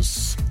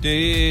Kyrgios.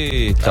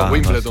 Eita.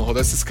 Wimbledon,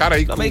 rodou esses caras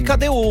aí. Também,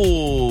 cadê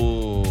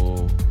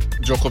o...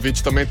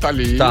 Djokovic também tá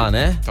ali. Tá,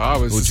 né? Tá,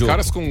 esses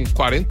caras com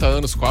 40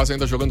 anos quase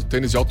ainda jogando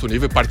tênis de alto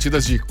nível,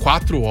 partidas de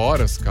 4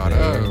 horas, cara.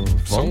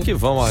 Vamos que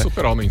vamos.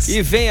 Super homens.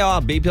 E vem, ó,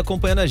 a Baby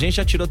acompanhando a gente,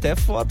 já tirou até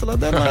foto lá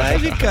da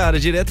live, cara,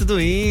 direto do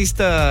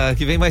Insta,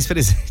 que vem mais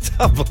presente,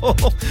 tá bom?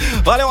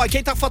 Valeu, ó,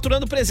 quem tá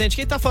faturando presente,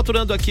 quem tá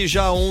faturando aqui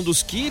já um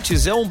dos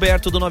kits é o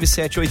Humberto do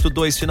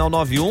 9782, final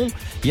 91,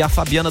 e a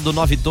Fabiana do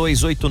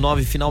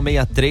 9289, final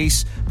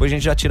 63. Depois a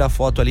gente já tira a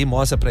foto ali e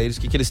mostra pra eles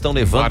o que eles estão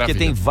levando, porque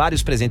tem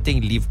vários presentes, tem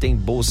livro, tem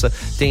bolsa,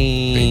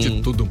 tem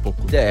de tudo um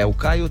pouco. O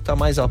Caio tá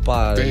mais a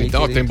par.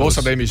 Tem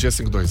bolsa da MG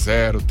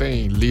 520,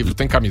 tem livro,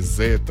 tem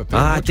camiseta.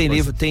 Tem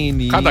livro, tem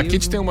livro. Cada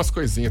kit tem umas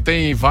coisinhas.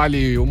 Tem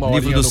vale uma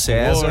horinha livro do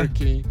César.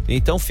 Coworking.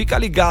 Então fica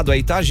ligado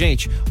aí, tá,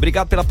 gente?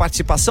 Obrigado pela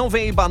participação.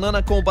 Vem aí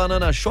Banana com o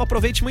Banana Show.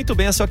 Aproveite muito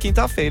bem a sua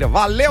quinta-feira.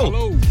 Valeu!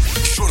 Falou.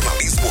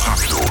 Jornalismo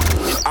rápido,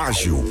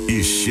 ágil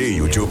e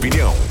cheio de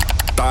opinião.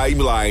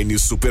 Timeline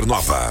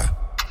Supernova.